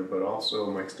family, but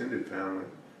also my extended family.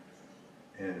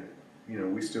 And you know,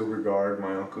 we still regard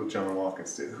my Uncle John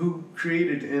Watkins, who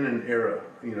created in an era,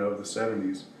 you know, of the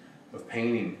 70s of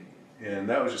painting. And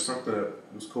that was just something that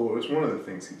was cool. It was one of the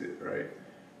things he did, right?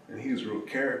 And he was a real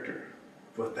character.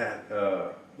 But that,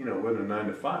 you know, wasn't a 9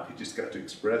 to 5. He just got to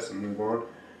express and move on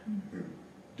and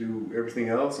do everything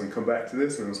else and come back to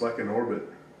this. And it was like an orbit.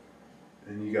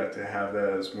 And you got to have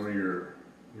that as one of your,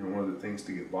 you know, one of the things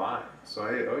to get by. So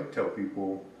I tell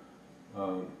people,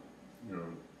 you know,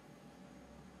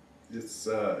 it's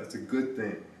a good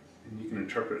thing, and you can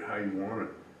interpret it how you want it.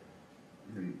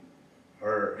 And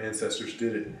our ancestors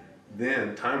did it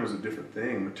then. Time was a different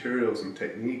thing. Materials and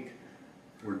technique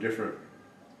were different,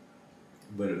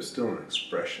 but it was still an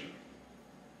expression.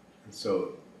 And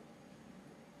so,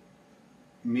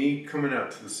 me coming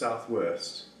out to the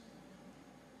Southwest,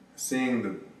 seeing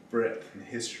the breadth and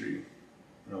history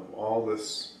of all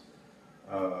this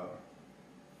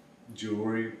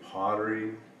jewelry,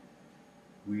 pottery,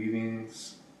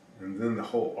 weavings, and then the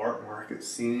whole art market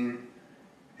scene,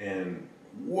 and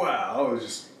wow, I was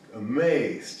just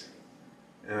amazed.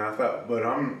 And I thought, but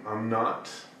I'm not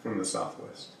from the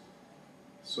Southwest,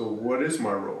 so what is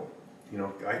my role? You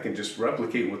know, I can just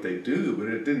replicate what they do, but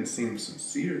it didn't seem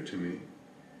sincere to me.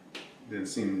 It didn't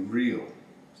seem real.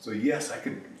 So yes, I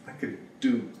could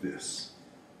do this,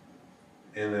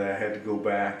 and then I had to go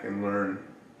back and learn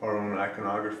our own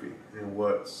iconography and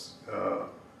what's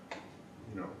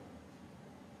you know,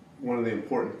 one of the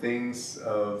important things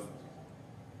of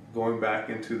going back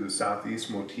into the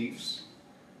Southeast motifs.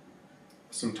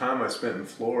 Some time I spent in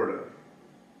Florida,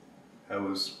 I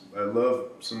love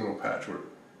Seminole patchwork,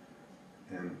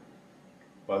 and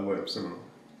by the way, I'm Seminole.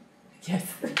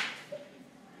 Yes.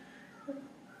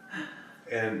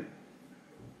 And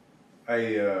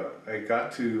I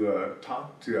got to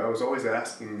talk to, I was always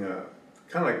asking,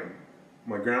 kind of like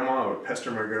my grandma, I would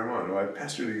pester my grandma, and I'd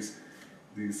pester these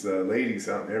ladies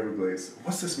out in the Everglades.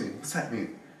 What's this mean? What's that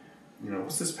mean? You know,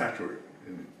 what's this patchwork?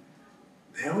 And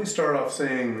they always start off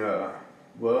saying,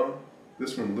 well,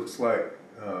 this one looks like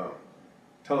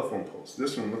telephone poles.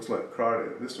 This one looks like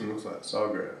crawdad. This one looks like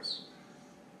sawgrass.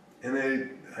 And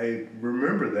I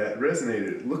remember that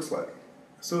resonated. It looks like.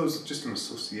 So it was just an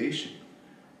association.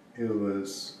 It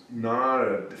was not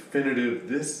a definitive,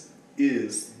 this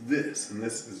is this, and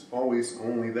this is always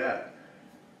only that.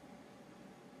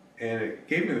 And it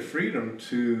gave me the freedom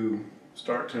to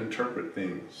start to interpret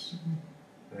things.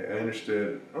 I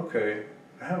understood, okay,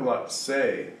 I have a lot to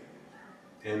say.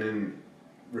 And then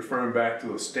referring back to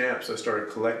those stamps I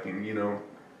started collecting, you know,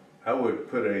 I would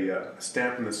put a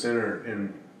stamp in the center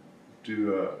and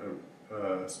do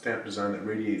a stamp design that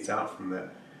radiates out from that.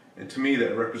 And to me,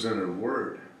 that represented a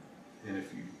word. And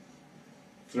if you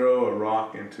throw a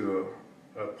rock into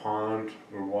a pond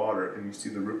or water and you see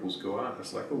the ripples go out,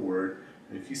 it's like a word.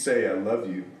 And if you say, I love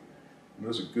you, and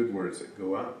those are good words that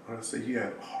go out. When I say you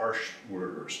have a harsh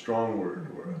word or a strong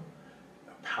word or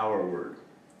a power word,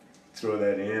 throw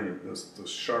that in, and those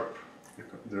sharp,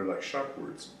 they're like sharp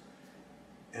words.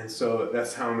 And so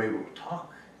that's how I'm able to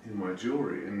talk in my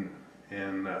jewelry and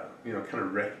you know, kind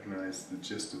of recognize the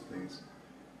gist of things.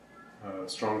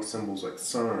 Strong symbols like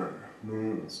sun,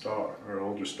 moon, star. Our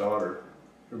oldest daughter,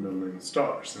 her middle name is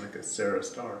Star, Seneca Sarah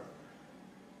Star.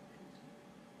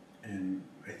 And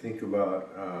I think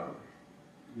about,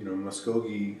 you know,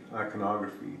 Muscogee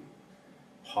iconography,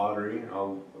 pottery.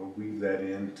 I'll weave that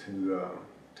into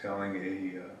telling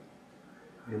an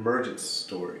emergence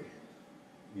story.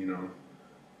 You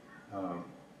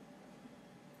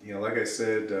know, like I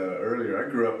said earlier, I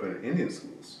grew up in Indian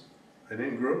schools. I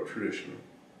didn't grow up traditional.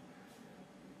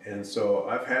 And so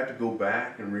I've had to go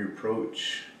back and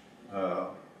reapproach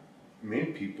many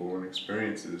people and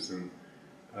experiences and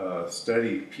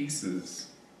study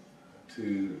pieces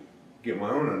to get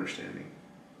my own understanding,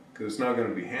 because it's not going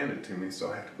to be handed to me,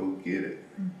 so I have to go get it.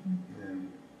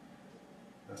 And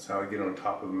that's how I get on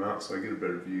top of the mountain, so I get a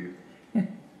better view.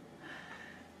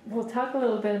 We'll talk a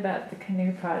little bit about the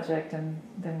canoe project, and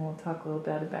then we'll talk a little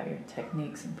bit about your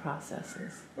techniques and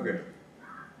processes. Okay.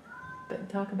 But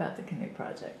talk about the canoe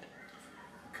project.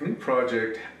 Canoe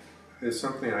project is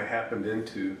something I happened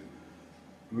into.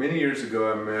 Many years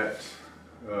ago, I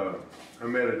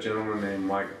met a gentleman named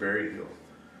Mike Berryhill.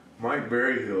 Mike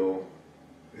Berryhill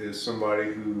is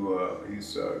somebody who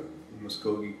he's a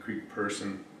Muscogee Creek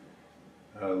person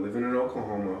living in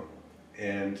Oklahoma,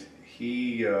 and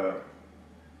his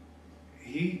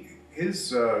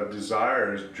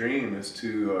desire, his dream is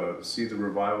to see the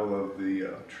revival of the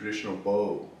traditional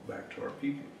bow back to our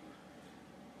people.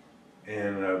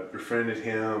 And I befriended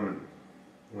him and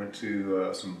went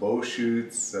to some bow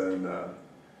shoots, and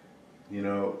you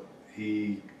know,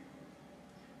 he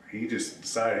just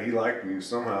decided he liked me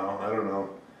somehow, I don't know.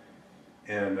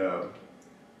 And I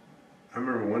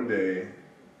remember one day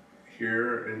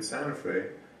here in Santa Fe,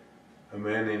 a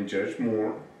man named Judge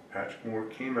Moore, Patrick Moore,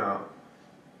 came out.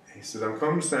 He said, "I'm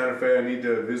coming to Santa Fe, I need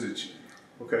to visit you."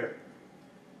 Okay.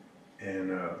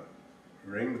 And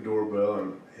rang the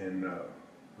doorbell, and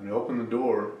when I opened the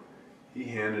door, he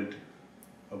handed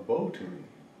a bow to me.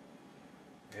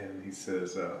 And he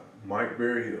says, "Mike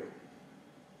Berryhill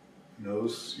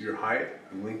knows your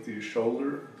height, the length of your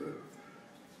shoulder,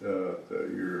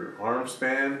 your arm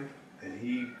span, and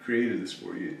he created this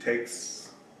for you.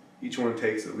 Each one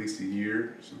takes at least a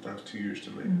year, sometimes 2 years to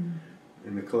make.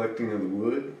 And the collecting of the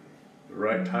wood, the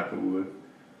right type of wood,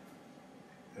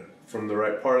 from the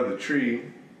right part of the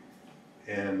tree,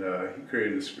 and he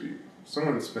created this for you."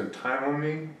 Someone spent time on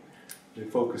me, they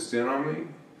focused in on me,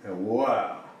 and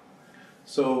wow.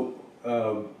 So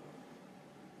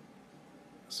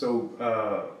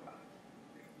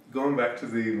going back to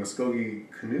the Muscogee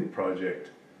Canoe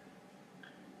Project,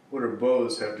 what do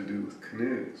bows have to do with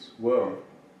canoes? Well,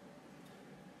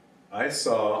 I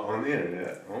saw on the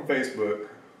internet, on Facebook,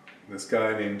 this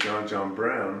guy named John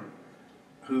Brown,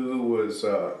 who was,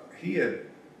 he had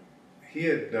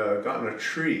gotten a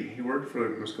tree. He worked for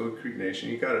the Muscogee Creek Nation.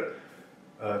 He got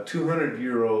a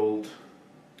 200-year-old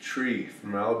tree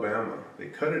from Alabama. They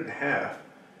cut it in half.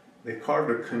 They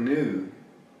carved a canoe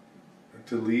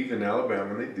to leave in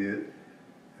Alabama, and they did,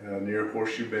 near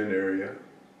Horseshoe Bend area.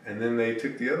 And then they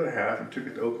took the other half and took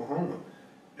it to Oklahoma.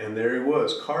 And there he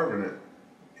was, carving it.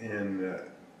 And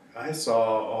I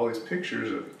saw all these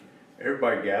pictures of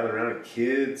everybody gathered around,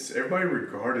 kids. Everybody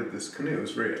regarded this canoe. It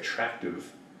was very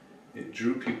attractive. It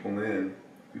drew people in.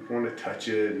 People wanted to touch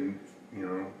it and,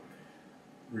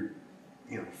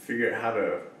 figure out how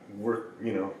to work,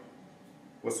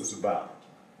 what's this about?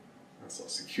 I saw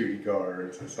security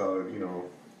guards, I saw,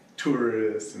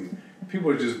 tourists, and people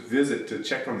would just visit to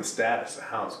check on the status of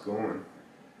how it's going.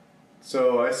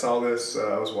 So I saw this,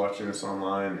 I was watching this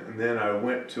online, and then I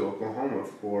went to Oklahoma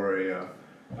for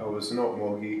I was in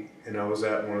Okmulgee, and I was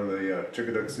at one of the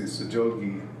Chickaduxie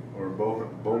Sajogi, or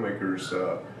bow makers,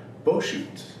 bow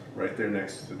shoots, right there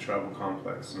next to the tribal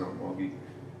complex in Okmulgee.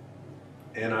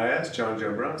 And I asked John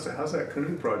Brown, I said, "How's that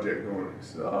canoe project going?" He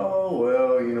said, "Oh,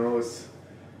 well, it's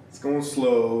going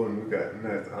slow." And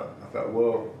I thought,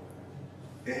 well,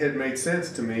 it had made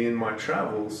sense to me in my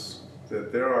travels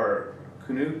that there are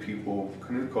canoe people,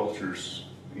 canoe cultures,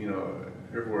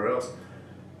 everywhere else.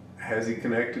 Has he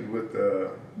connected with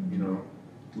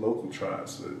local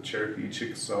tribes, the Cherokee,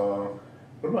 Chickasaw?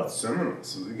 What about Seminoles?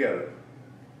 So we got a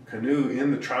canoe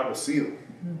in the tribal seal,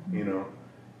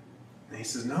 And he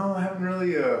says, "No, I haven't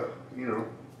really,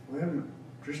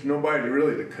 there's nobody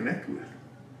really to connect with.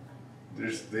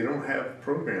 They don't have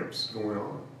programs going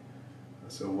on." I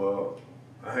said, "Well,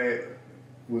 I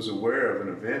was aware of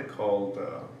an event called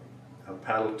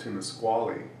Paddle to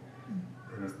Nisqually,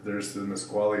 and there's the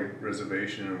Nisqually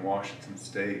Reservation in Washington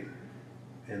State,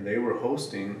 and they were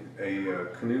hosting a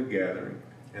canoe gathering,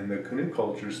 and the canoe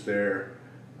cultures there,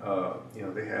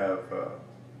 they have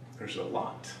there's a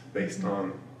lot based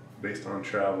on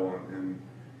travel, and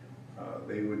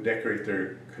they would decorate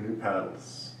their canoe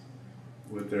paddles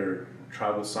with their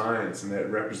tribal signs, and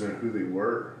that represent who they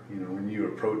were. When you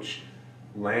approach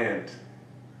land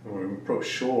or approach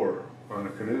shore on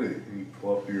a canoe and you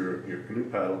pull up your canoe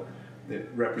paddle, it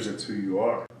represents who you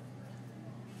are.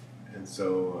 And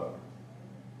so,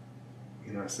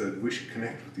 I said, we should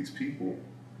connect with these people.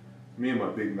 Me and my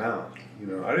big mouth,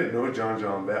 I didn't know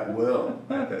John that well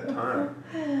at that time.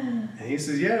 And he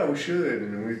says, "Yeah, we should."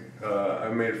 And I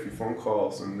made a few phone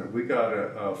calls, and we got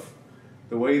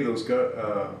the way those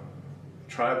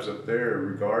tribes up there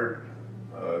regard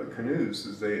canoes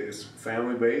is it's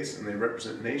family based, and they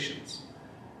represent nations.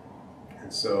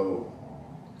 And so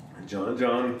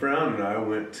John Brown and I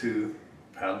went to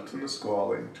Paddle to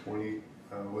Nisqually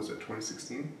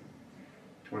 2016?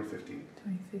 2015.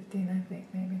 2015, I think,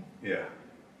 maybe. Yeah,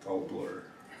 it's all a blur,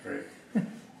 right?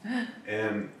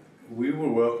 And we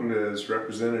were welcomed as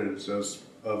representatives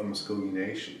of Muscogee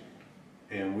Nation.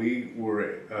 And we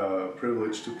were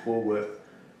privileged to pull with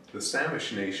the Seminole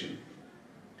Nation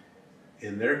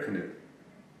in their canoe.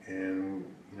 And,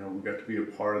 we got to be a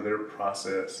part of their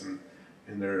process and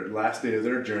their last day of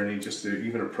their journey, just to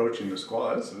even approaching the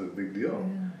squall. That's a big deal.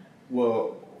 Yeah.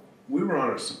 Well, we were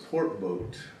on a support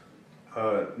boat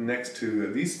next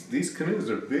to these canoes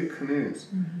are big canoes.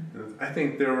 Mm-hmm. I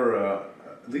think there were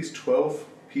at least 12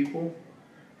 people.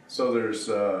 So there's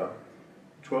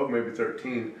 12, maybe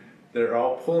 13. They're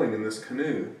all pulling in this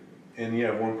canoe, and you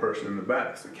have one person in the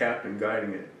back, it's the captain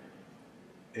guiding it.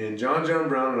 And John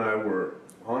Brown and I were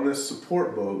on this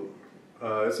support boat.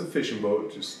 It's a fishing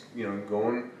boat, just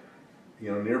going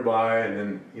nearby, and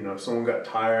then if someone got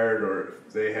tired or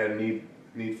if they had need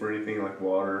for anything like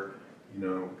water, we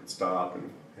could stop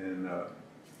and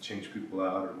change people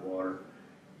out or water.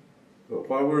 But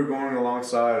while we were going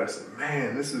alongside, I said,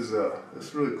 "Man, this is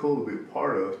really cool to be a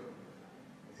part of."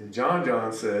 And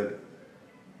John said,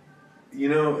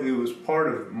 it was part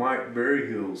of Mike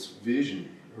Berryhill's vision,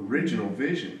 original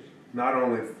vision, not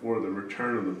only for the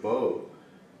return of the boat,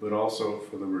 but also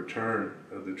for the return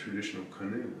of the traditional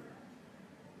canoe.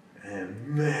 And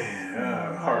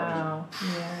man, heart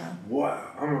just,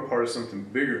 wow, I'm a part of something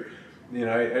bigger.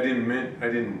 I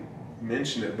didn't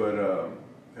mention it, but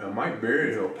Mike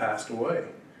Berryhill passed away,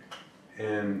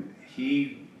 and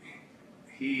he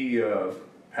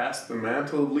passed the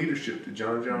mantle of leadership to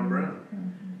John Brown.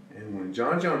 Mm-hmm. And when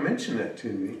John mentioned that to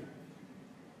me,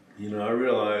 I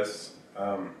realized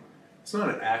it's not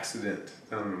an accident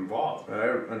that I'm involved.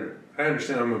 I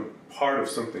understand I'm a part of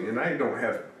something, and I don't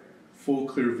have full,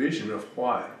 clear vision of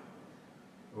why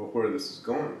or where this is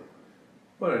going,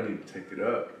 but I need to take it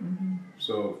up. Mm-hmm.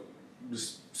 So,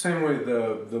 just same way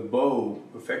the bow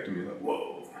affected me, like,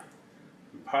 whoa,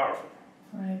 powerful.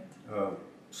 Right.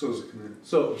 So is the canoe.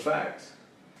 So, the facts.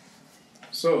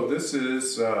 So this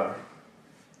is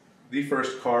the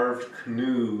first carved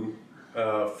canoe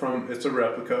it's a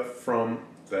replica from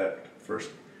that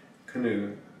first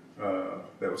canoe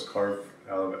that was carved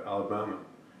out of Alabama.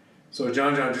 So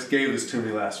John just gave this to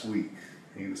me last week.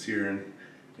 He was here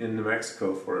in New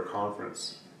Mexico for a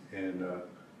conference, and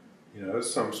it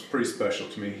was something pretty special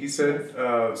to me. He said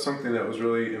something that was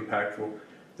really impactful,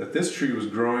 that this tree was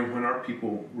growing when our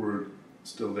people were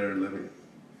still there living.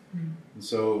 Mm-hmm. And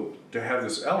so to have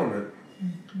this element,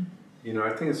 mm-hmm.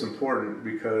 I think it's important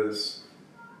because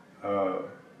a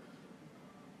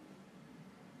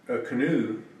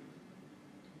canoe,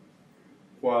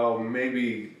 while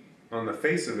maybe on the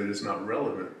face of it is not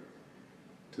relevant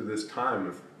to this time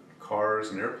of cars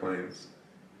and airplanes,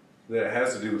 that it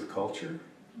has to do with culture.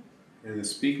 And the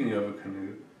speaking of a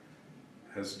canoe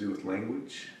has to do with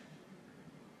language,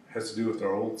 has to do with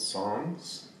our old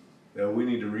songs that we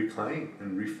need to reclaim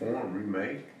and reform,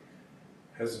 remake.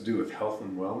 Has to do with health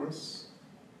and wellness.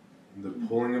 The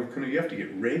pulling of a canoe, you have to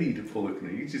get ready to pull a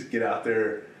canoe. You just get out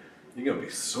there, you're going to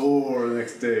be sore the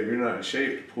next day if you're not in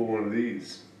shape to pull one of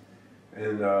these.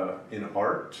 And in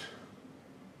art,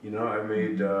 I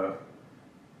made a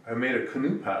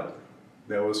canoe paddle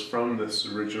that was from this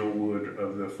original wood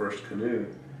of the first canoe.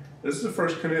 This is the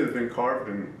first canoe that's been carved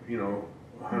in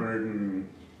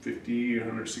 150,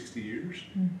 160 years.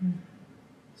 Mm-hmm.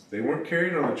 So they weren't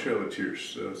carried on the Trail of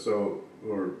Tears,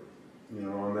 or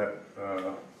on that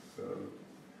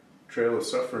Trail of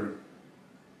Suffering.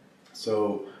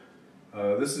 So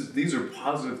these are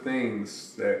positive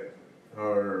things that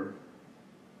are,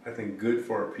 I think, good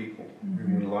for our people. Mm-hmm.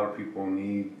 And when a lot of people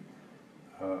need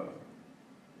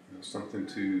something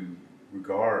to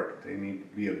regard, they need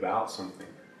to be about something.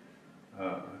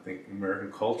 I think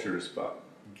American culture is about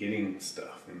getting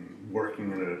stuff and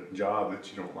working in a job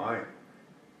that you don't like.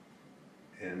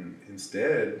 And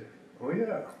instead, we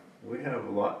have a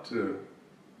lot to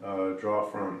draw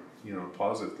from,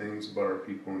 positive things about our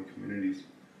people and communities.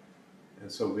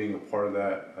 And so being a part of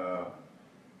that,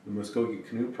 the Muscogee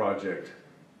Canoe Project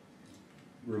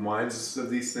reminds us of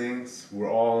these things.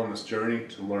 We're all on this journey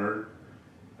to learn.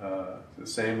 The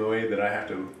same way that I have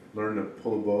to learn to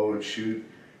pull a bow and shoot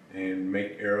and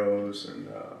make arrows and,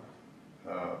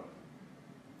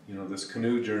 this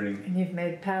canoe journey. And you've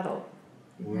made paddle.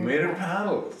 We made a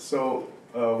paddle. So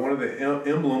one of the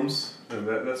emblems, and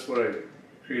that's what I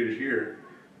created here.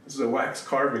 This is a wax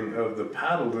carving of the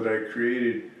paddle that I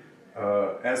created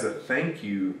as a thank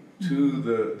you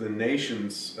to the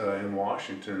nations in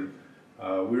Washington.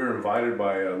 We were invited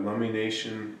by Lummi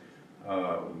Nation,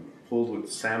 pulled with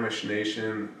Samish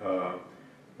Nation,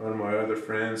 one of my other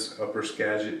friends, Upper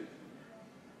Skagit,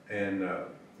 and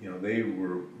they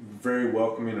were very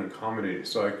welcoming and accommodating.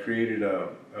 So I created a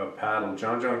paddle.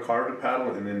 John carved a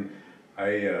paddle, and then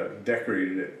I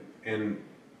decorated it. And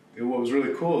what was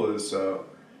really cool is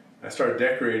I started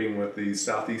decorating with these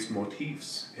Southeast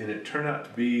motifs, and it turned out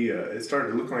to be, it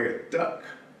started looking like a duck.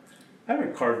 I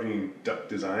haven't carved any duck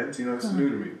designs, it's new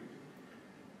to me.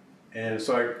 And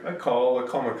so I called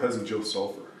my cousin Joe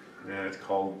Sulphur, and I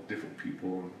called different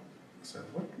people and said,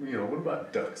 what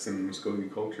about ducks in Muscogee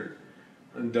culture?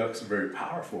 And ducks are very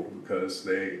powerful because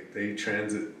they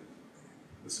transit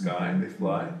the sky, they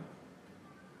fly,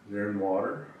 they're in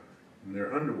water, and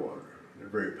they're underwater. They're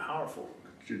very powerful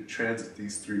to transit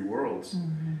these three worlds.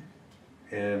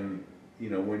 And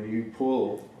when you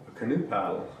pull a canoe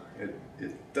paddle,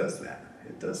 it does that.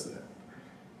 It does that.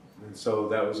 And so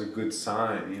that was a good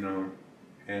sign,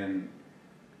 and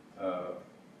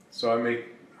so I'm in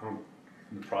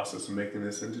the process of making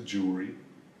this into jewelry.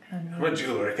 I'm a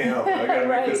jeweler, I can't help it. I gotta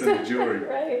make this into jewelry.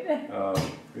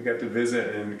 We got to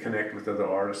visit and connect with other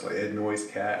artists like Ed Noy's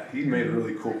cat. He made a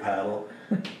really cool paddle,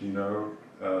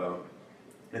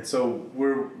 and so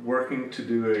we're working to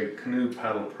do a canoe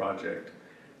paddle project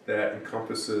that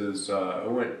encompasses, I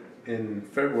went in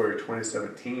February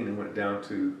 2017 and went down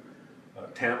to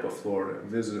Tampa, Florida,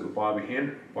 and visited with Bobby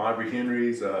Henry. Bobby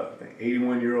Henry's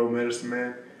 81-year-old medicine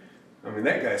man. I mean,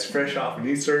 that guy's fresh off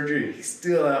knee surgery, and he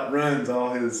still outruns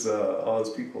all his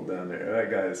people down there.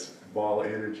 That guy's a ball of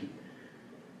energy.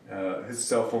 His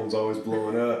cell phone's always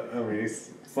blowing up. I mean,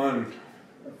 he's funny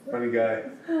guy.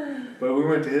 But we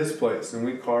went to his place, and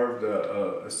we carved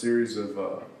a series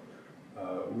of.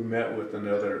 We met with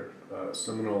another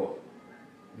Seminole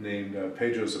named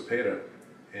Pedro Zapata,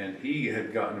 and he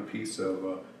had gotten a piece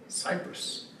of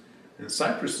cypress. And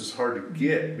cypress is hard to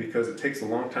get because it takes a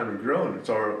long time to grow, and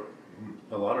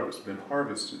a lot of it's been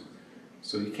harvested,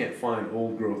 so you can't find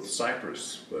old growth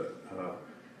cypress. But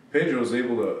Pedro was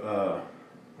able to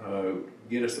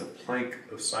get us a plank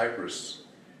of cypress.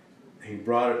 He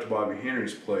brought it to Bobby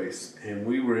Henry's place, and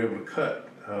we were able to cut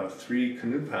 3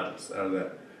 canoe paddles out of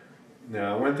that.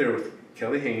 Now, I went there with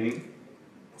Kelly Haney,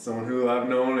 someone who I've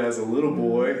known as a little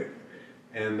boy,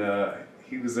 and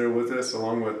he was there with us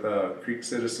along with Creek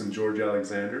citizen George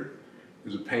Alexander,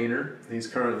 who's a painter. He's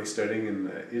currently studying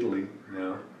in Italy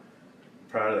now.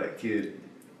 Proud of that kid.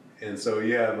 And so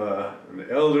you have the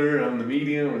elder, I'm the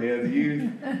medium, and you have the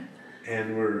youth.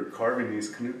 And we're carving these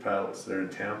canoe paddles there in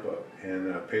Tampa.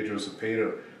 And Pedro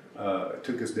Zapata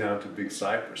took us down to Big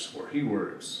Cypress where he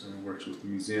works, and works with the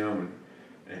museum.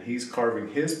 And he's carving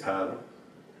his paddle.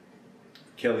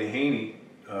 Kelly Haney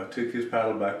took his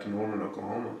paddle back to Norman,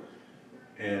 Oklahoma.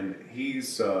 And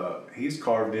he's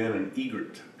carved in an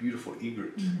egret, beautiful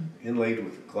egret, inlaid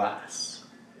with glass.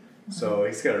 So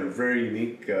he's got a very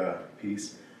unique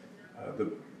piece.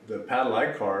 The paddle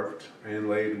I carved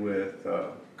inlaid with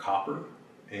copper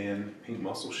and pink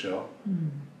mussel shell.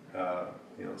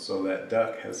 So that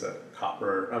duck has a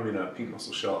pink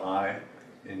mussel shell eye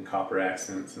and copper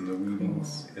accents and the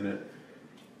weavings in it.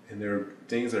 And they're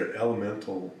things that are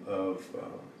elemental of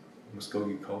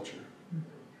Muscogee culture.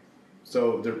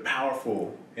 So they're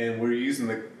powerful, and we're using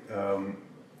the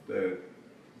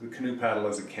canoe paddle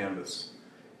as a canvas,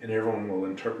 and everyone will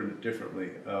interpret it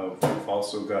differently. We've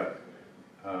also got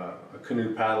a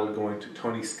canoe paddle going to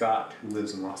Tony Scott, who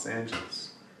lives in Los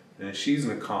Angeles, and she's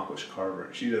an accomplished carver.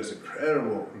 She does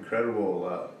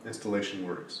incredible installation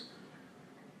works,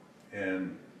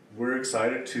 and we're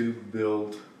excited to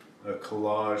build a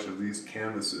collage of these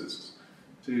canvases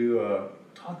to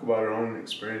talk about our own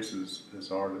experiences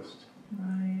as artists.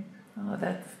 Right. Oh,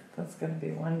 that's going to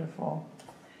be wonderful.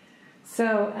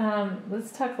 So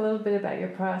let's talk a little bit about your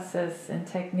process and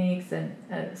techniques, and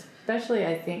especially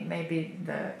I think maybe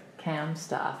the cam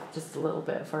stuff, just a little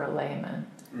bit for a layman.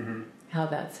 How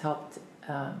that's helped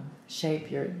shape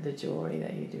the jewelry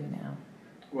that you do now.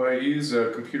 Well, I use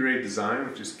computer-aided design,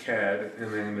 which is CAD,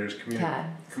 and then there's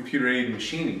computer-aided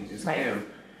machining, is CAM,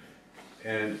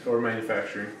 or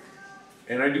manufacturing.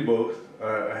 And I do both.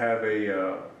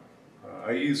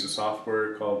 I use a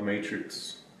software called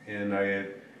Matrix, and I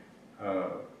had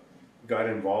got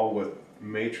involved with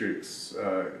Matrix.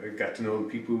 I got to know the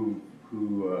people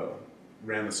who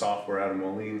ran the software out of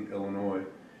Moline, Illinois,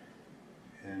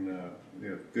 and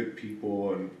good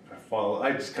people. And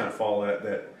I just kind of follow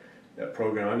that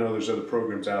program. I know there's other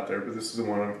programs out there, but this is the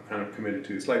one I'm kind of committed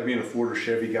to. It's like being a Ford or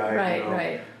Chevy guy.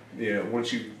 Right. Yeah,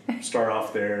 once you start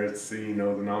off there, it's the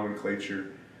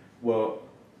nomenclature. Well,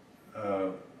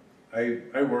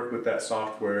 I work with that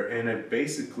software, and it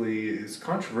basically is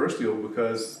controversial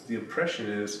because the impression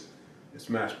is it's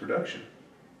mass production.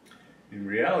 In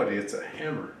reality, it's a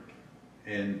hammer,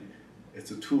 and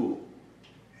it's a tool,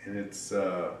 and it's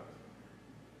I've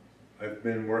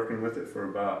been working with it for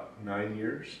about 9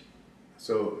 years.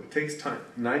 So it takes time,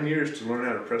 9 years to learn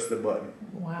how to press the button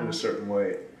in a certain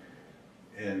way,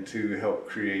 and to help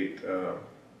create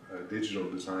digital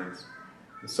designs.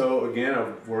 And so again,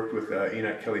 I've worked with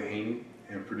Enoch Kelly Haney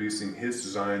and producing his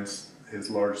designs, his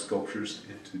large sculptures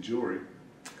into jewelry.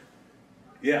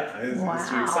 Yeah,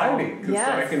 it's exciting because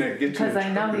I can get to because I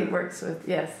know he works with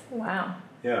wow.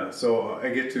 Yeah, so I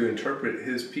get to interpret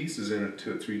his pieces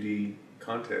into a 3D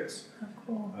context. Oh,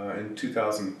 cool. In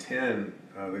 2010,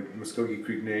 the Muscogee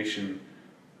Creek Nation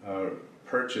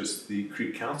purchased the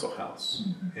Creek Council House,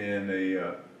 and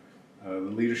the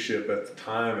leadership at the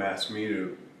time asked me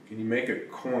to, can you make a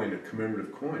coin, a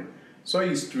commemorative coin? So I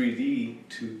used 3D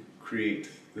to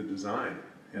create the design,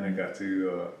 and I got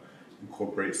to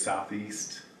incorporate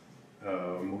Southeast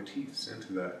motifs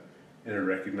into that, and I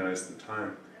recognized the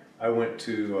time. I went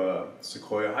to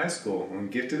Sequoia High School on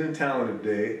Gifted and Talented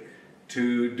Day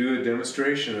to do a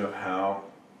demonstration of how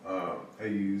I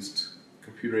used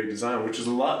computer-aided design, which is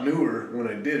a lot newer when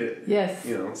I did it. Yes.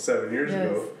 7 years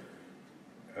ago.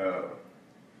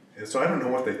 And so I don't know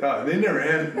what they thought. They never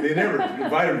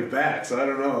invited me back, so I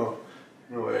don't know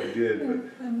what I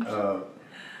did. But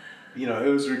it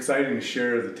was exciting to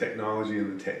share the technology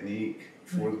and the technique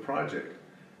for the project,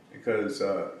 because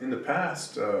in the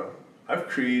past I've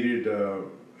created the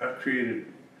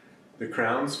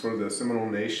crowns for the Seminole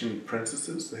Nation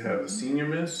princesses. They have a senior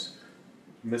miss,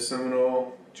 Miss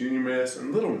Seminole, junior miss,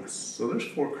 and little miss. So there's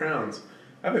 4 crowns.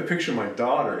 I have a picture of my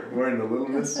daughter wearing the little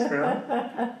miss crown.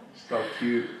 She's all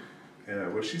cute.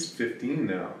 Well, she's 15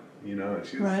 now, and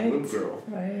she's a little girl.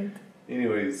 Right.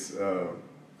 Anyways,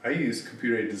 I used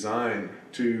computer-aided design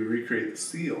to recreate the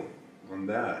seal on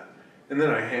that. And then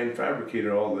I hand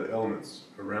fabricated all the elements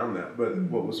around that. But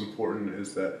what was important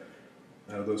is that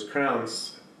those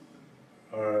crowns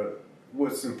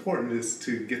what's important is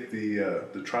to get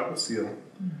the tribal seal,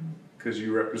 because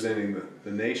you're representing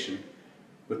the nation.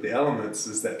 But the elements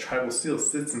is that tribal seal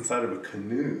sits inside of a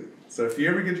canoe. So if you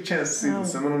ever get a chance to see the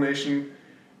Seminole Nation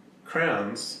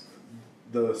crowns,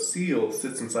 the seal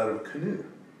sits inside of a canoe.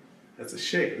 That's a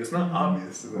shape. It's not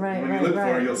obvious. When you look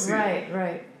for it, you'll see it.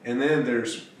 Right. And then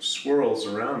there's swirls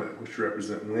around it, which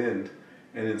represent wind.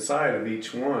 And inside of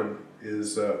each one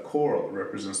is coral. It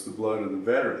represents the blood of the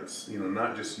veterans.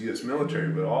 Not just U.S.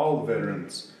 military, but all the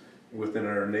veterans within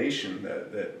our nation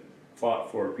that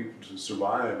fought for people to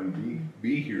survive and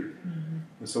be here.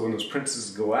 And so when those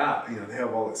princesses go out, they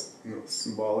have all this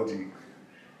symbology,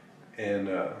 and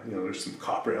there's some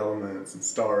copper elements and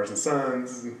stars and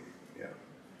suns.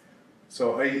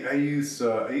 So I use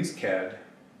CAD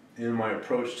in my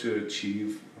approach to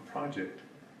achieve a project,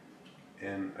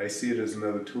 and I see it as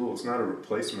another tool. It's not a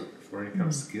replacement for any kind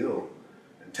of skill.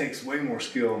 It takes way more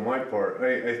skill on my part.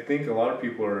 I think a lot of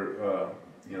people are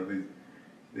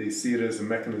they see it as a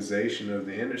mechanization of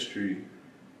the industry,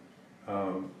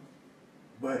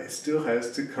 but it still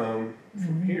has to come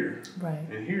from here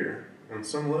and here on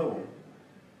some level.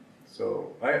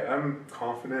 So I'm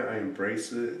confident, I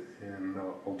embrace it, and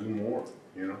I'll do more,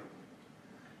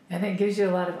 And it gives you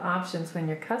a lot of options when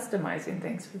you're customizing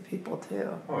things for people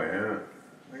too. Oh yeah,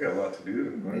 I got a lot to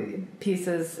do.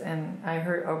 Pieces, and I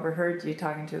overheard you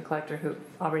talking to a collector who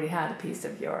already had a piece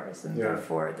of yours, and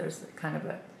therefore there's kind of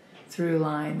a through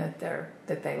line that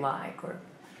they like, or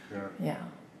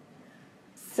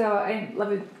So I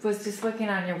was just looking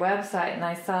on your website, and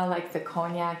I saw like the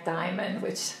cognac diamond,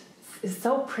 which is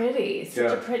so pretty. It's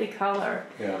such a pretty color.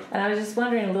 Yeah. And I was just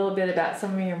wondering a little bit about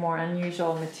some of your more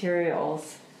unusual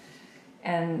materials,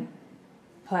 and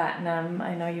platinum.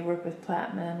 I know you work with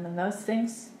platinum, and those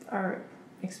things are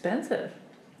expensive.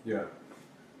 Yeah.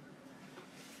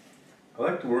 I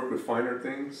like to work with finer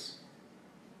things,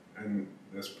 and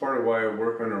that's part of why I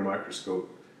work under a microscope.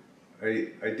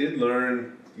 I did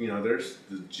learn, there's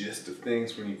the gist of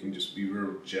things when you can just be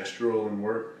real gestural and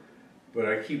work, but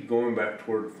I keep going back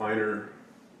toward finer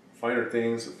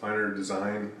things, a finer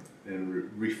design,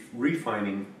 and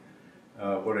refining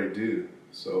what I do.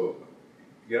 So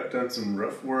yeah, I've done some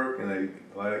rough work, and I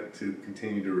like to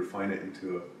continue to refine it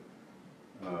into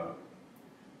not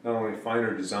only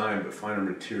finer design, but finer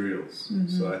materials.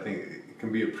 So I think it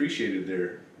can be appreciated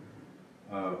there.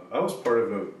 I was part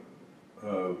of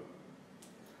a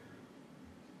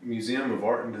Museum of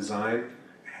Art and Design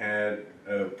had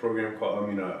a program called,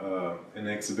 an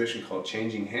exhibition called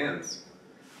Changing Hands,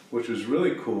 which was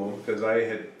really cool because I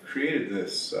had created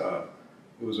this.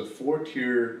 It was a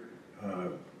 4-tier,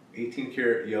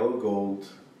 18-karat yellow gold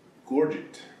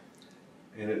gorget,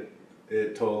 and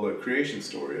it told a creation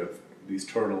story of these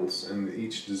turtles, and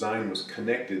each design was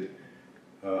connected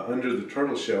under the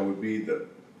turtle shell would be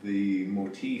the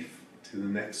motif to the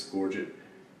next gorget,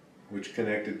 which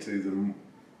connected to the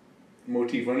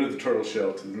motif under the turtle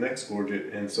shell to the next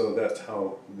gorget, and so that's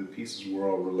how the pieces were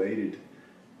all related,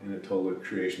 and it told a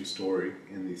creation story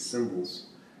in these symbols.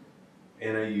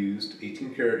 And I used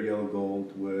 18 karat yellow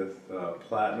gold with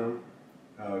platinum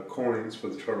coins for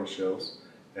the turtle shells.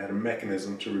 They had a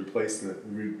mechanism to replace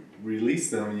them,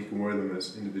 release them, and you can wear them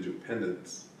as individual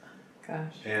pendants.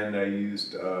 Gosh. And I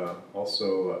used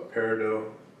also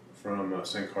peridot from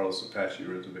San Carlos Apache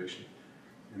Reservation.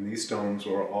 And these stones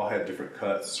all had different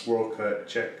cuts: swirl cut,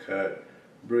 check cut,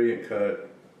 brilliant cut,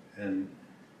 and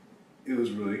it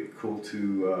was really cool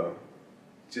to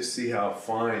just see how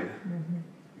fine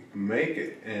you can make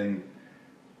it. And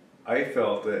I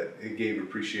felt that it gave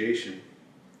appreciation.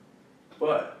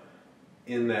 But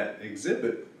in that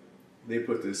exhibit, they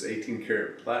put this 18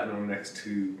 karat platinum next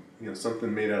to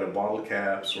something made out of bottle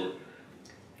caps or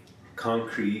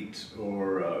concrete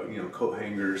or coat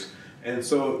hangers, and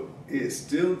so it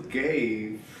still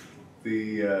gave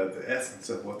the essence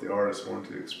of what the artist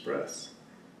wanted to express,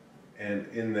 and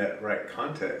in that right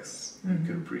context, you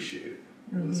could appreciate it.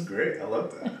 It was great. I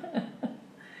love that.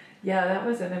 Yeah, that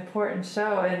was an important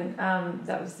show, and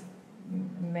that was an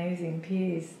amazing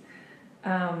piece.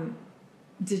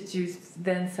 Did you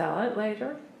then sell it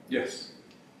later? Yes.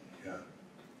 Yeah.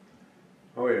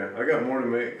 Oh yeah, I got more to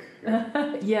make.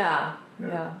 Yeah,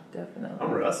 definitely.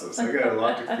 I'm restless. I got a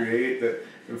lot to create. That,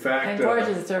 in fact, and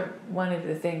gorgets are one of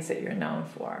the things that you're known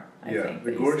for. I think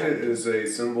the gorget is a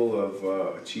symbol of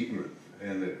achievement,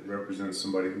 and it represents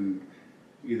somebody who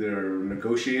either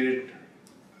negotiated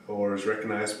or is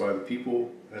recognized by the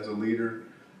people as a leader,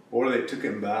 or they took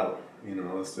it in battle.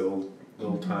 That's the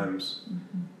old times.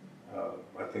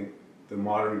 I think the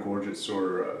modern gorgets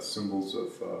are symbols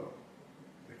of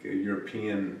like a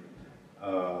European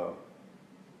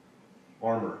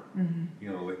armor,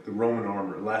 like the Roman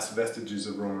armor, last vestiges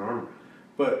of Roman armor.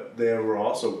 But they were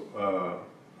also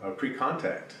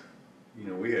pre-contact.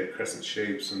 We had crescent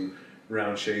shapes and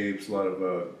round shapes, a lot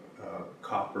of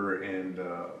copper and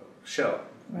shell,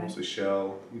 mostly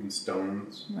shell, even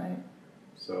stones. Right.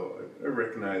 So I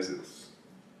recognize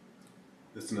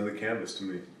it's another canvas to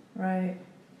me. Right.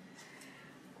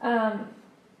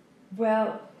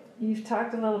 Well, you've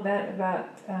talked a little bit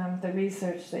about the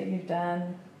research that you've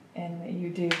done and that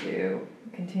you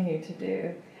continue to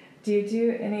do. Do you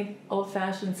do any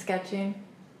old-fashioned sketching?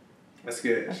 I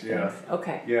sketch, yeah.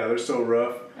 Okay. Yeah, they're so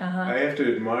rough. I have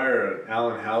to admire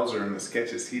Alan Hauser and the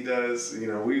sketches he does.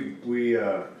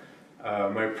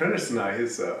 My apprentice and I,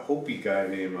 his Hopi guy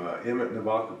named Emmett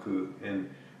Navakuku, and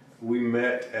we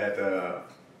met at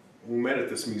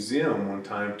this museum one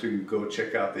time to go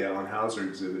check out the Alan Hauser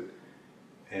exhibit,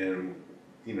 and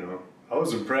I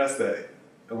was impressed that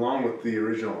along with the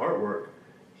original artwork,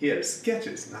 he had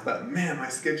sketches, and I thought, man, my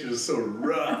sketches are so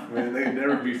rough, man, they'd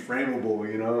never be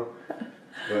frameable,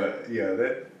 But yeah,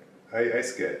 I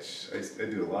sketch. I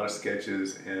do a lot of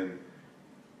sketches, and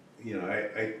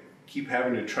I keep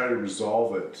having to try to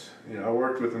resolve it. I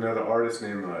worked with another artist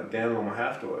named Dan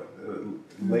Lomahaftua,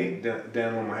 late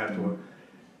Dan Lomahaftua,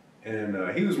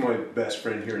 and he was my best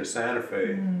friend here in Santa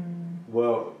Fe.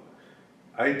 Well,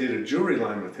 I did a jewelry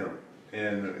line with him,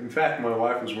 and in fact, my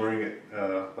wife was wearing it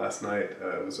last night.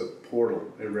 It was a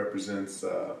portal. It represents,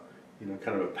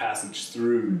 kind of a passage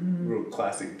through, real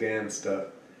classic Dan stuff.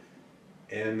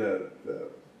 And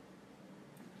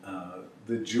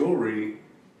the jewelry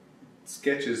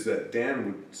sketches that Dan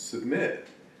would submit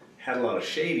had a lot of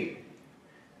shading,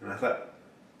 and I thought,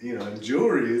 in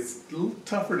jewelry it's a little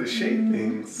tougher to shade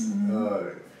things.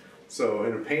 So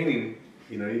in a painting,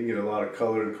 you can get a lot of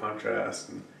color and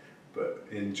contrast, but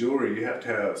in jewelry you have to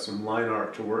have some line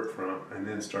art to work from, and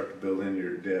then start to build in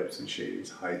your depths and shadings,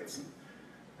 heights,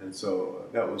 and so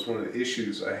that was one of the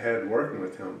issues I had working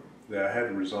with him that I had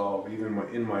to resolve even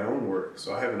in my own work.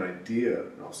 So I have an idea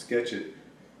and I'll sketch it,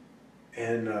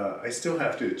 and I still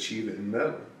have to achieve it in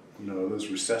metal. Those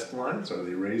recessed lines, are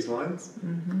they raised lines?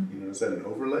 Is that an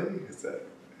overlay? Is that,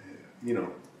 I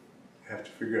have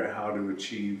to figure out how to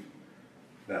achieve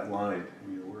that line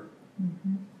in your work.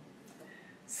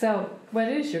 So what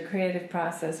is your creative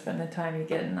process from the time you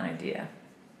get an idea?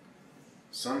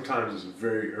 Sometimes it's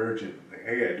very urgent. Like,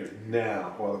 I gotta do it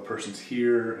now while the person's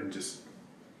here, and just,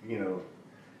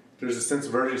 there's a sense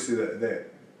of urgency that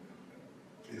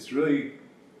it's really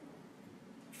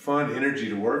fun energy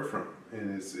to work from,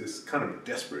 and it's kind of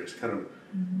desperate. It's kind of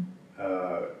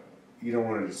you don't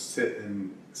want to just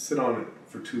sit on it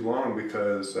for too long,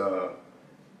 because that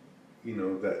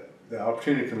the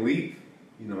opportunity can leave.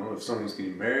 If someone's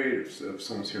getting married, if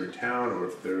someone's here in town, or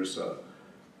if there's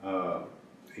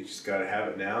you just got to have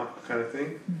it now kind of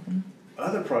thing.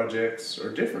 Other projects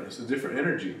are different. It's a different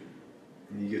energy.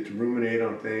 And you get to ruminate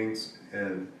on things,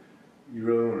 and you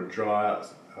really want to draw out.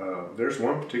 There's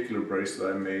one particular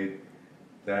bracelet I made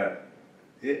that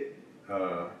it,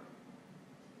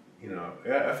 you know,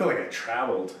 I feel like I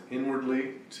traveled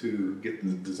inwardly to get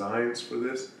the designs for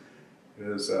this.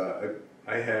 Because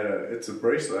I had it's a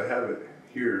bracelet. I have it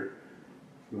here.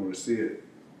 If you want to see it.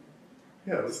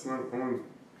 Yeah, I'm going to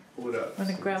pull it up. Want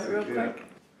to grab it real quick?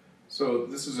 So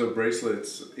this is a bracelet.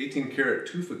 It's 18 karat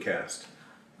tufa cast.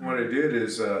 And what I did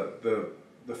is the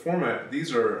format.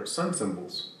 These are sun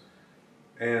symbols,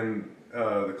 and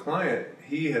the client,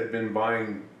 he had been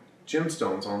buying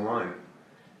gemstones online.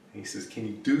 And he says, "Can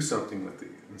you do something with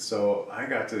these?" And so I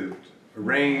got to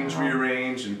arrange,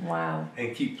 rearrange,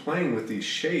 and keep playing with these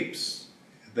shapes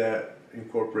that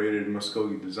incorporated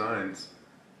Muscogee designs.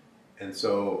 And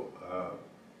so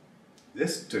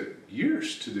this took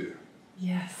years to do.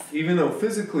 Yes. Even though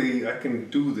physically I can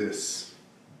do this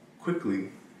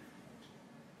quickly,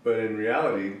 but in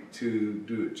reality, to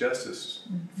do it justice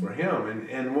for him.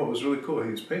 And what was really cool,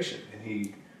 he was patient, and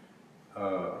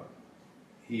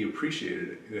he appreciated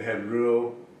it. It had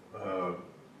real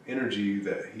energy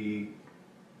that he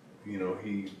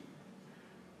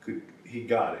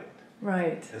got it.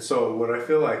 Right. And so what I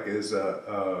feel like is, it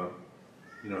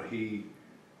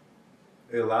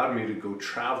allowed me to go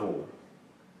travel,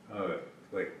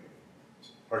 like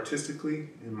artistically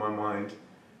in my mind,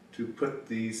 to put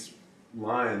these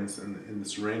lines in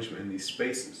this arrangement in these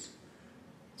spaces.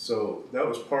 So that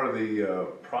was part of the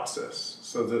process.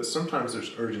 So that sometimes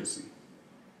there's urgency,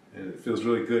 and it feels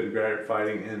really good and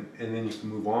gratifying, and then you can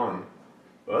move on.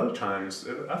 But other times,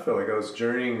 I felt like I was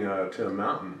journeying to a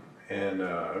mountain, and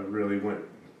I really went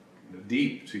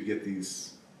deep to get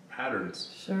these patterns.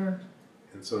 Sure.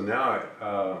 And so now,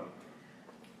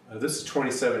 this is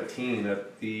 2017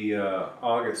 at the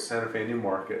August Santa Fe New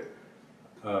Market.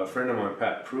 A friend of mine,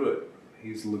 Pat Pruitt,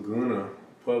 he's Laguna,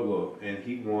 Pueblo, and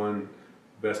he won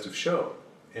Best of Show.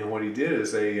 And what he did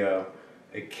is a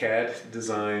CAD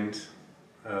designed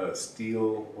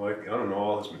steel, like, I don't know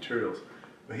all his materials,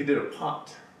 but he did a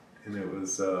pot, and it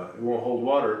was it won't hold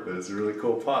water, but it's a really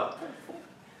cool pot.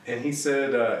 And he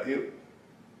said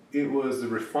it was the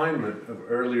refinement of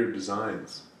earlier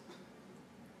designs,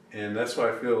 and that's what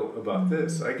I feel about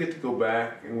this. I get to go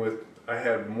back, and I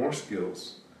have more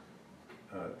skills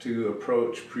to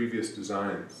approach previous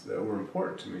designs that were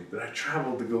important to me, that I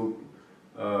traveled to go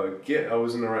get. I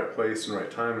was in the right place and right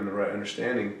time and the right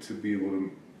understanding to be able to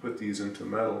put these into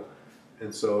metal.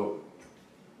 And so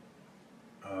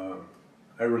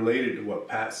I related to what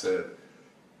Pat said,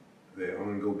 that I'm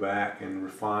going to go back and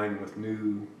refine with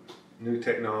new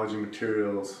technology,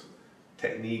 materials,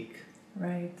 technique.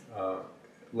 Right.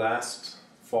 Last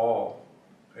fall,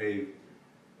 a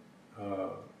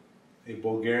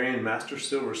Bulgarian master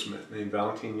silversmith named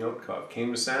Valentin Yotkov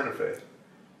came to Santa Fe.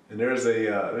 And there's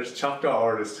a Choctaw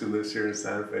artist who lives here in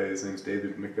Santa Fe. His name's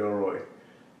David McElroy.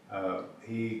 I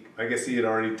guess he had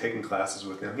already taken classes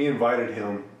with him. He invited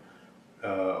him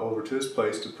over to his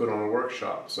place to put on a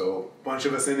workshop. So a bunch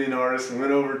of us Indian artists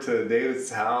went over to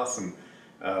David's house, and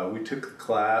we took the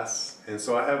class. And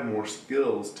so I have more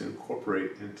skills to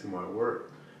incorporate into my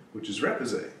work, which is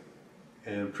repoussé.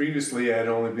 And previously I had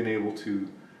only been able to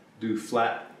do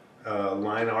flat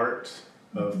line art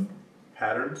of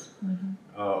patterns,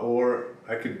 or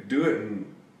I could do it in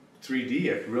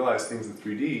 3D. I could realize things in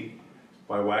 3D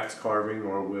by wax carving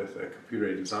or with a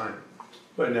computer-aided design.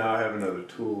 But now I have another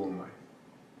tool in my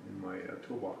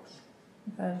toolbox.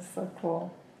 That's so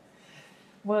cool.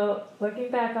 Well, looking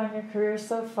back on your career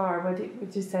so far, what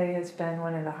would you say has been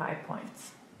one of the high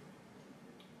points?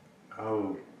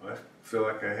 Oh, I feel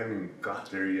like I haven't got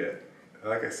there yet.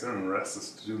 Like I said, I'm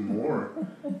restless to do more.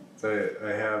 So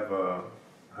I have a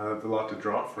lot to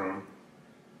draw from.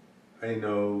 I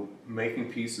know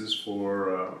making pieces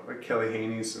for like Kelly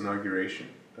Haney's inauguration.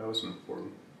 That was an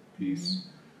important piece.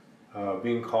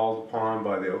 Being called upon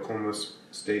by the Oklahoma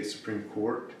State Supreme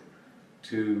Court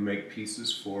to make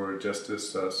pieces for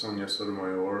Justice Sonia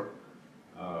Sotomayor.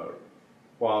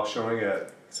 While showing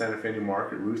at Santa Fe New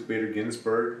Market, Ruth Bader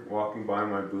Ginsburg walking by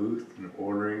my booth and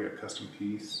ordering a custom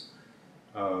piece.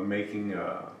 Making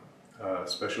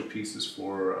special pieces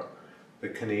for the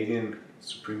Canadian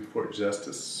Supreme Court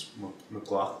Justice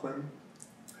McLaughlin.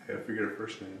 I forget her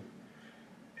first name.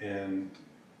 And,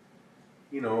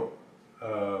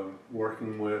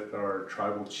 working with our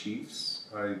tribal chiefs.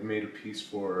 I made a piece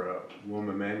for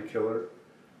Wilma Mankiller,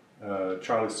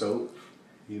 Charlie Soap.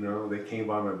 They came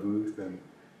by my booth, and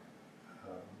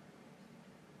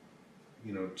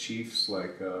chiefs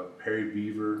like Perry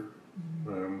Beaver,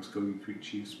 Muscogee Creek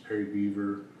Chiefs, Perry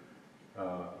Beaver,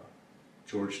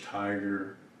 George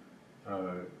Tiger,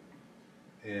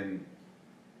 and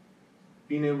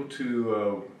being able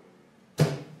to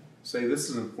say this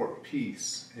is an important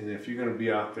piece, and if you're going to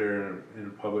be out there in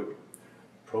a public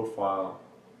profile,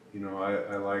 you know,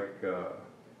 I like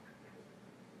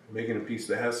making a piece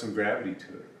that has some gravity to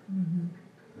it. Mm-hmm.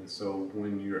 And so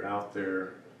when you're out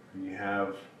there and you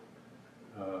have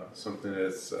something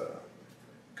that's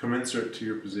commensurate to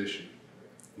your position,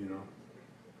 you know.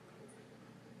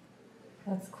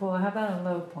 That's cool. How about a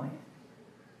low point?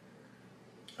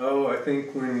 Oh, I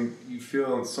think when you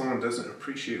feel someone doesn't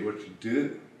appreciate what you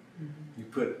do, mm-hmm. you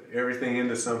put everything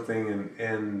into something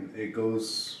and it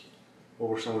goes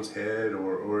over someone's head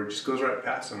or it just goes right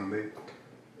past them.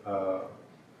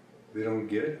 They don't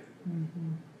get it.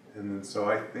 Mm-hmm. And then so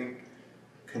I think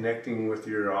connecting with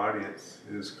your audience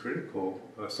is critical.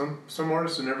 Some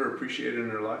artists are never appreciated in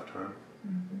their lifetime.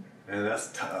 Mm-hmm. And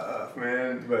that's tough,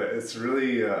 man. But it's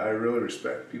really, I really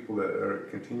respect people that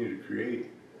continue to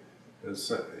create.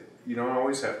 You don't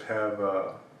always have to have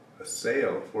a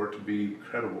sale for it to be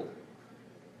credible.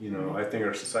 You know, I think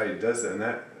our society does that, and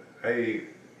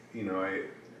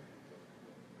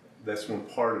that's one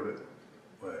part of it.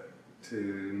 But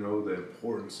to know the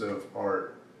importance of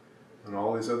art on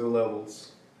all these other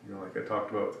levels, you know, like I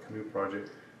talked about with the canoe project,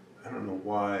 I don't know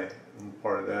why I'm a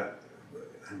part of that,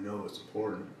 but I know it's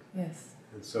important. Yes.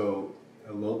 And so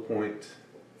a low point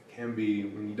can be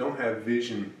when you don't have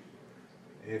vision.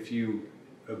 If you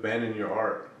abandon your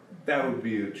art, that would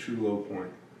be a true low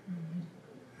point.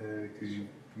 Mm-hmm. Because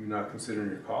you're not considering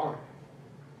your calling.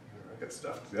 I got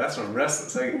stuff to do. That's when I'm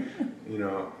restless. You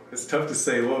know, it's tough to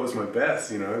say what was my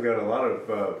best. You know, I've got a lot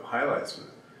of highlights.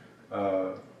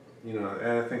 You know,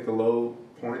 and I think the low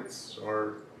points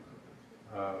are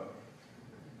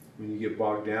when you get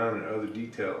bogged down in other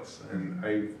details. And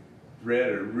I read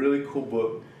a really cool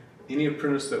book. Any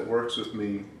apprentice that works with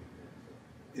me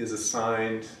is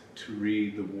assigned to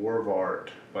read The War of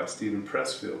Art by Stephen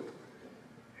Pressfield.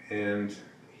 And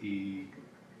he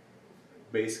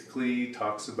basically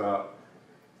talks about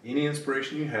any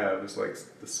inspiration you have is like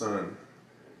the sun.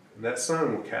 And that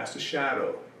sun will cast a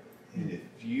shadow. And if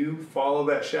you follow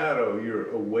that shadow, you're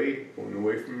going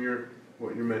away from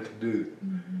what you're meant to do.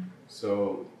 Mm-hmm.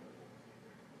 So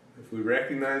if we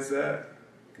recognize that,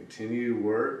 continue to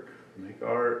work, make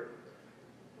art,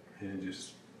 and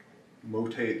just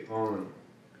motate on.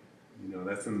 You know,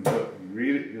 that's in the book. You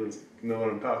read it, you'll know what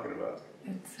I'm talking about.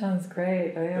 It sounds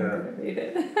great. I am going to read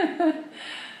it.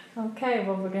 Okay,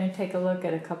 well, we're going to take a look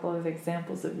at a couple of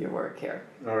examples of your work here.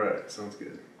 All right, sounds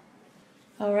good.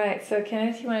 All right, so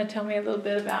Kenneth, you want to tell me a little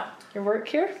bit about your work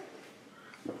here?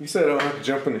 You said I don't have to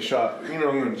jump in the shot. You know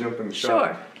I'm going to jump in the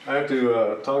shot. Sure. I have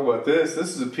to talk about this.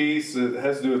 This is a piece that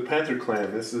has to do with Panther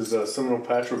Clan. This is a Seminole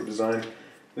patchwork design.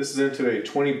 This is into a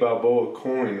 20 Balboa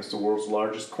coin. It's the world's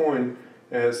largest coin.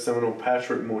 It has Seminole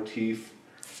patchwork motif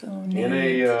in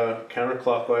a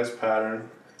counterclockwise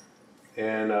pattern.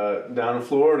 And down in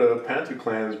Florida, Panther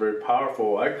Clan is very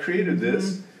powerful. I created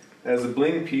this as a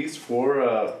bling piece for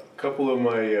a couple of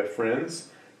my friends,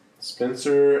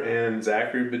 Spencer and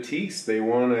Zachary Batiste. They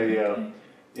won a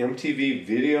MTV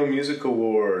Video Music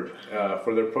Award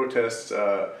for their protest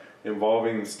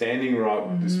involving the Standing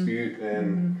Rock dispute.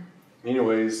 And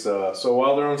anyways, so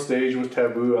while they're on stage with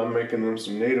Taboo, I'm making them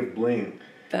some native bling.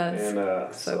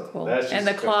 That's so cool. And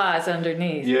the claws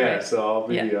underneath. Yeah, right? So I'll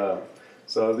be...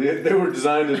 So they were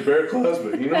designed as bear claws,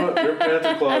 but you know what? They're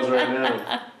panther claws right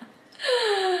now.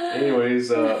 Anyways,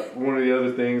 one of the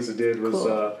other things I did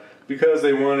was because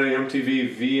they won an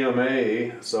MTV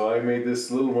VMA, so I made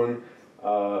this little one.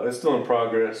 It's still in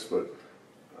progress, but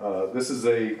this is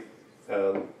a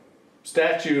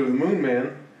statue of the Moon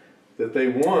Man that they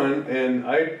won, and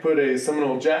I put a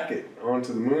Seminole jacket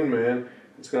onto the Moon Man.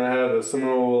 It's going to have a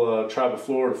Seminole Tribe of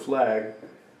Florida flag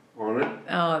on it.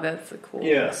 Oh, that's a cool.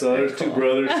 Yeah, so there's two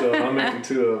brothers, so I'm making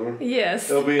two of them. Yes.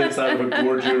 They'll be inside of a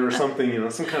gorget or something, you know,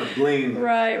 some kind of bling.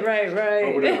 Right. Hope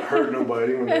it doesn't hurt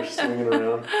nobody when they're swinging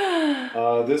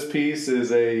around. This piece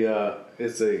is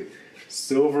it's a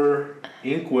silver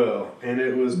inkwell, and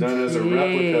it was done as a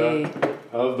replica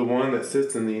of the one that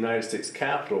sits in the United States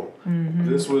Capitol. Mm-hmm.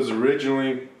 This was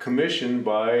originally commissioned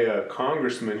by a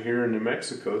congressman here in New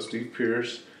Mexico, Steve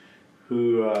Pierce,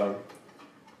 who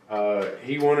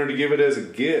he wanted to give it as a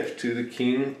gift to the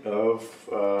King of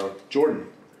Jordan.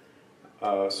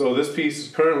 So this piece is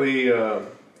currently,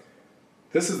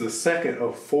 this is the second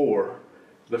of 4.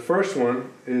 The first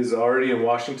one is already in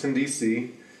Washington,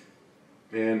 D.C.,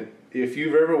 and if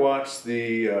you've ever watched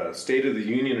the State of the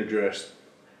Union address,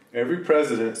 every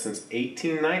president since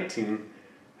 1819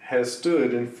 has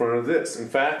stood in front of this. In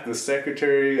fact, the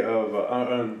secretary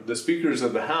of the speakers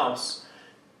of the House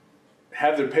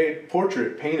have their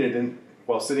portrait painted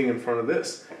while sitting in front of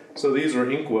this. So these were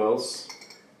inkwells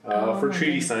for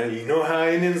treaty signing. You know how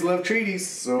Indians love treaties,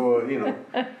 so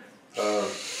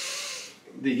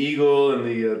the eagle and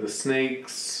the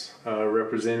snakes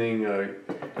representing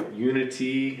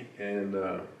unity and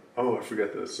I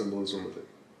forgot the symbolism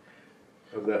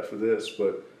of that for this,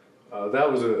 but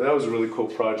that was a really cool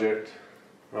project.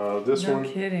 This one. No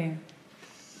kidding.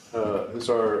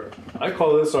 I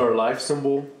call this our life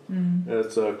symbol.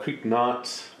 It's a Creek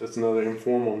knot. That's another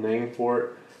informal name for it,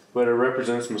 but it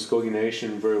represents Muscogee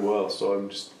Nation very well. So I'm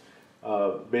just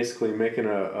basically making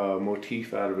a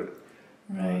motif out of it.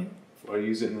 Right. I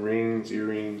use it in rings,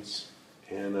 earrings,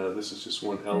 and this is just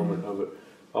one element of it.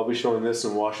 I'll be showing this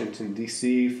in Washington,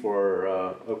 D.C. for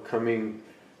upcoming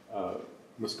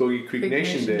Muscogee Creek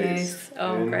Nation Days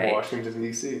in great. Washington,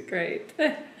 D.C. Great.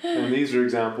 And these are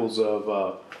examples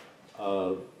of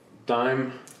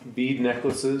dime bead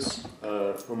necklaces.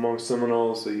 Among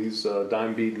Seminoles, they use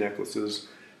dime bead necklaces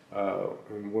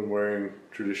when wearing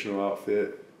traditional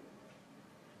outfit.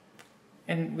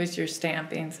 And with your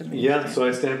stampings? Yeah, so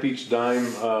I stamp each dime.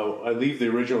 I leave the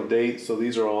original date, so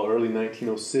these are all early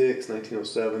 1906,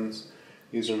 1907s.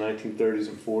 These are 1930s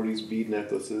and 40s bead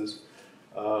necklaces.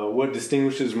 What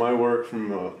distinguishes my work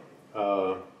from,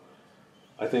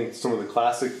 I think, some of the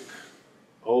classic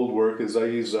old work is I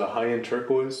use high-end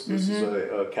turquoise. This is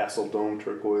a Castle Dome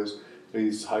turquoise. I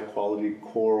use high-quality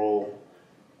coral.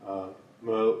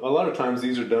 A lot of times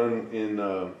these are done in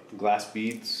glass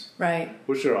beads, right?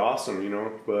 Which are awesome,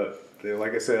 but they,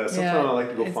 like I said, sometimes I like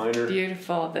to go finer. It's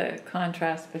beautiful, the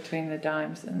contrast between the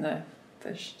dimes and the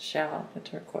shell, the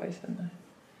turquoise and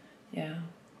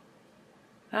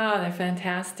Oh, they're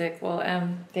fantastic. Well,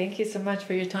 thank you so much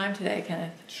for your time today,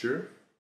 Kenneth. Sure.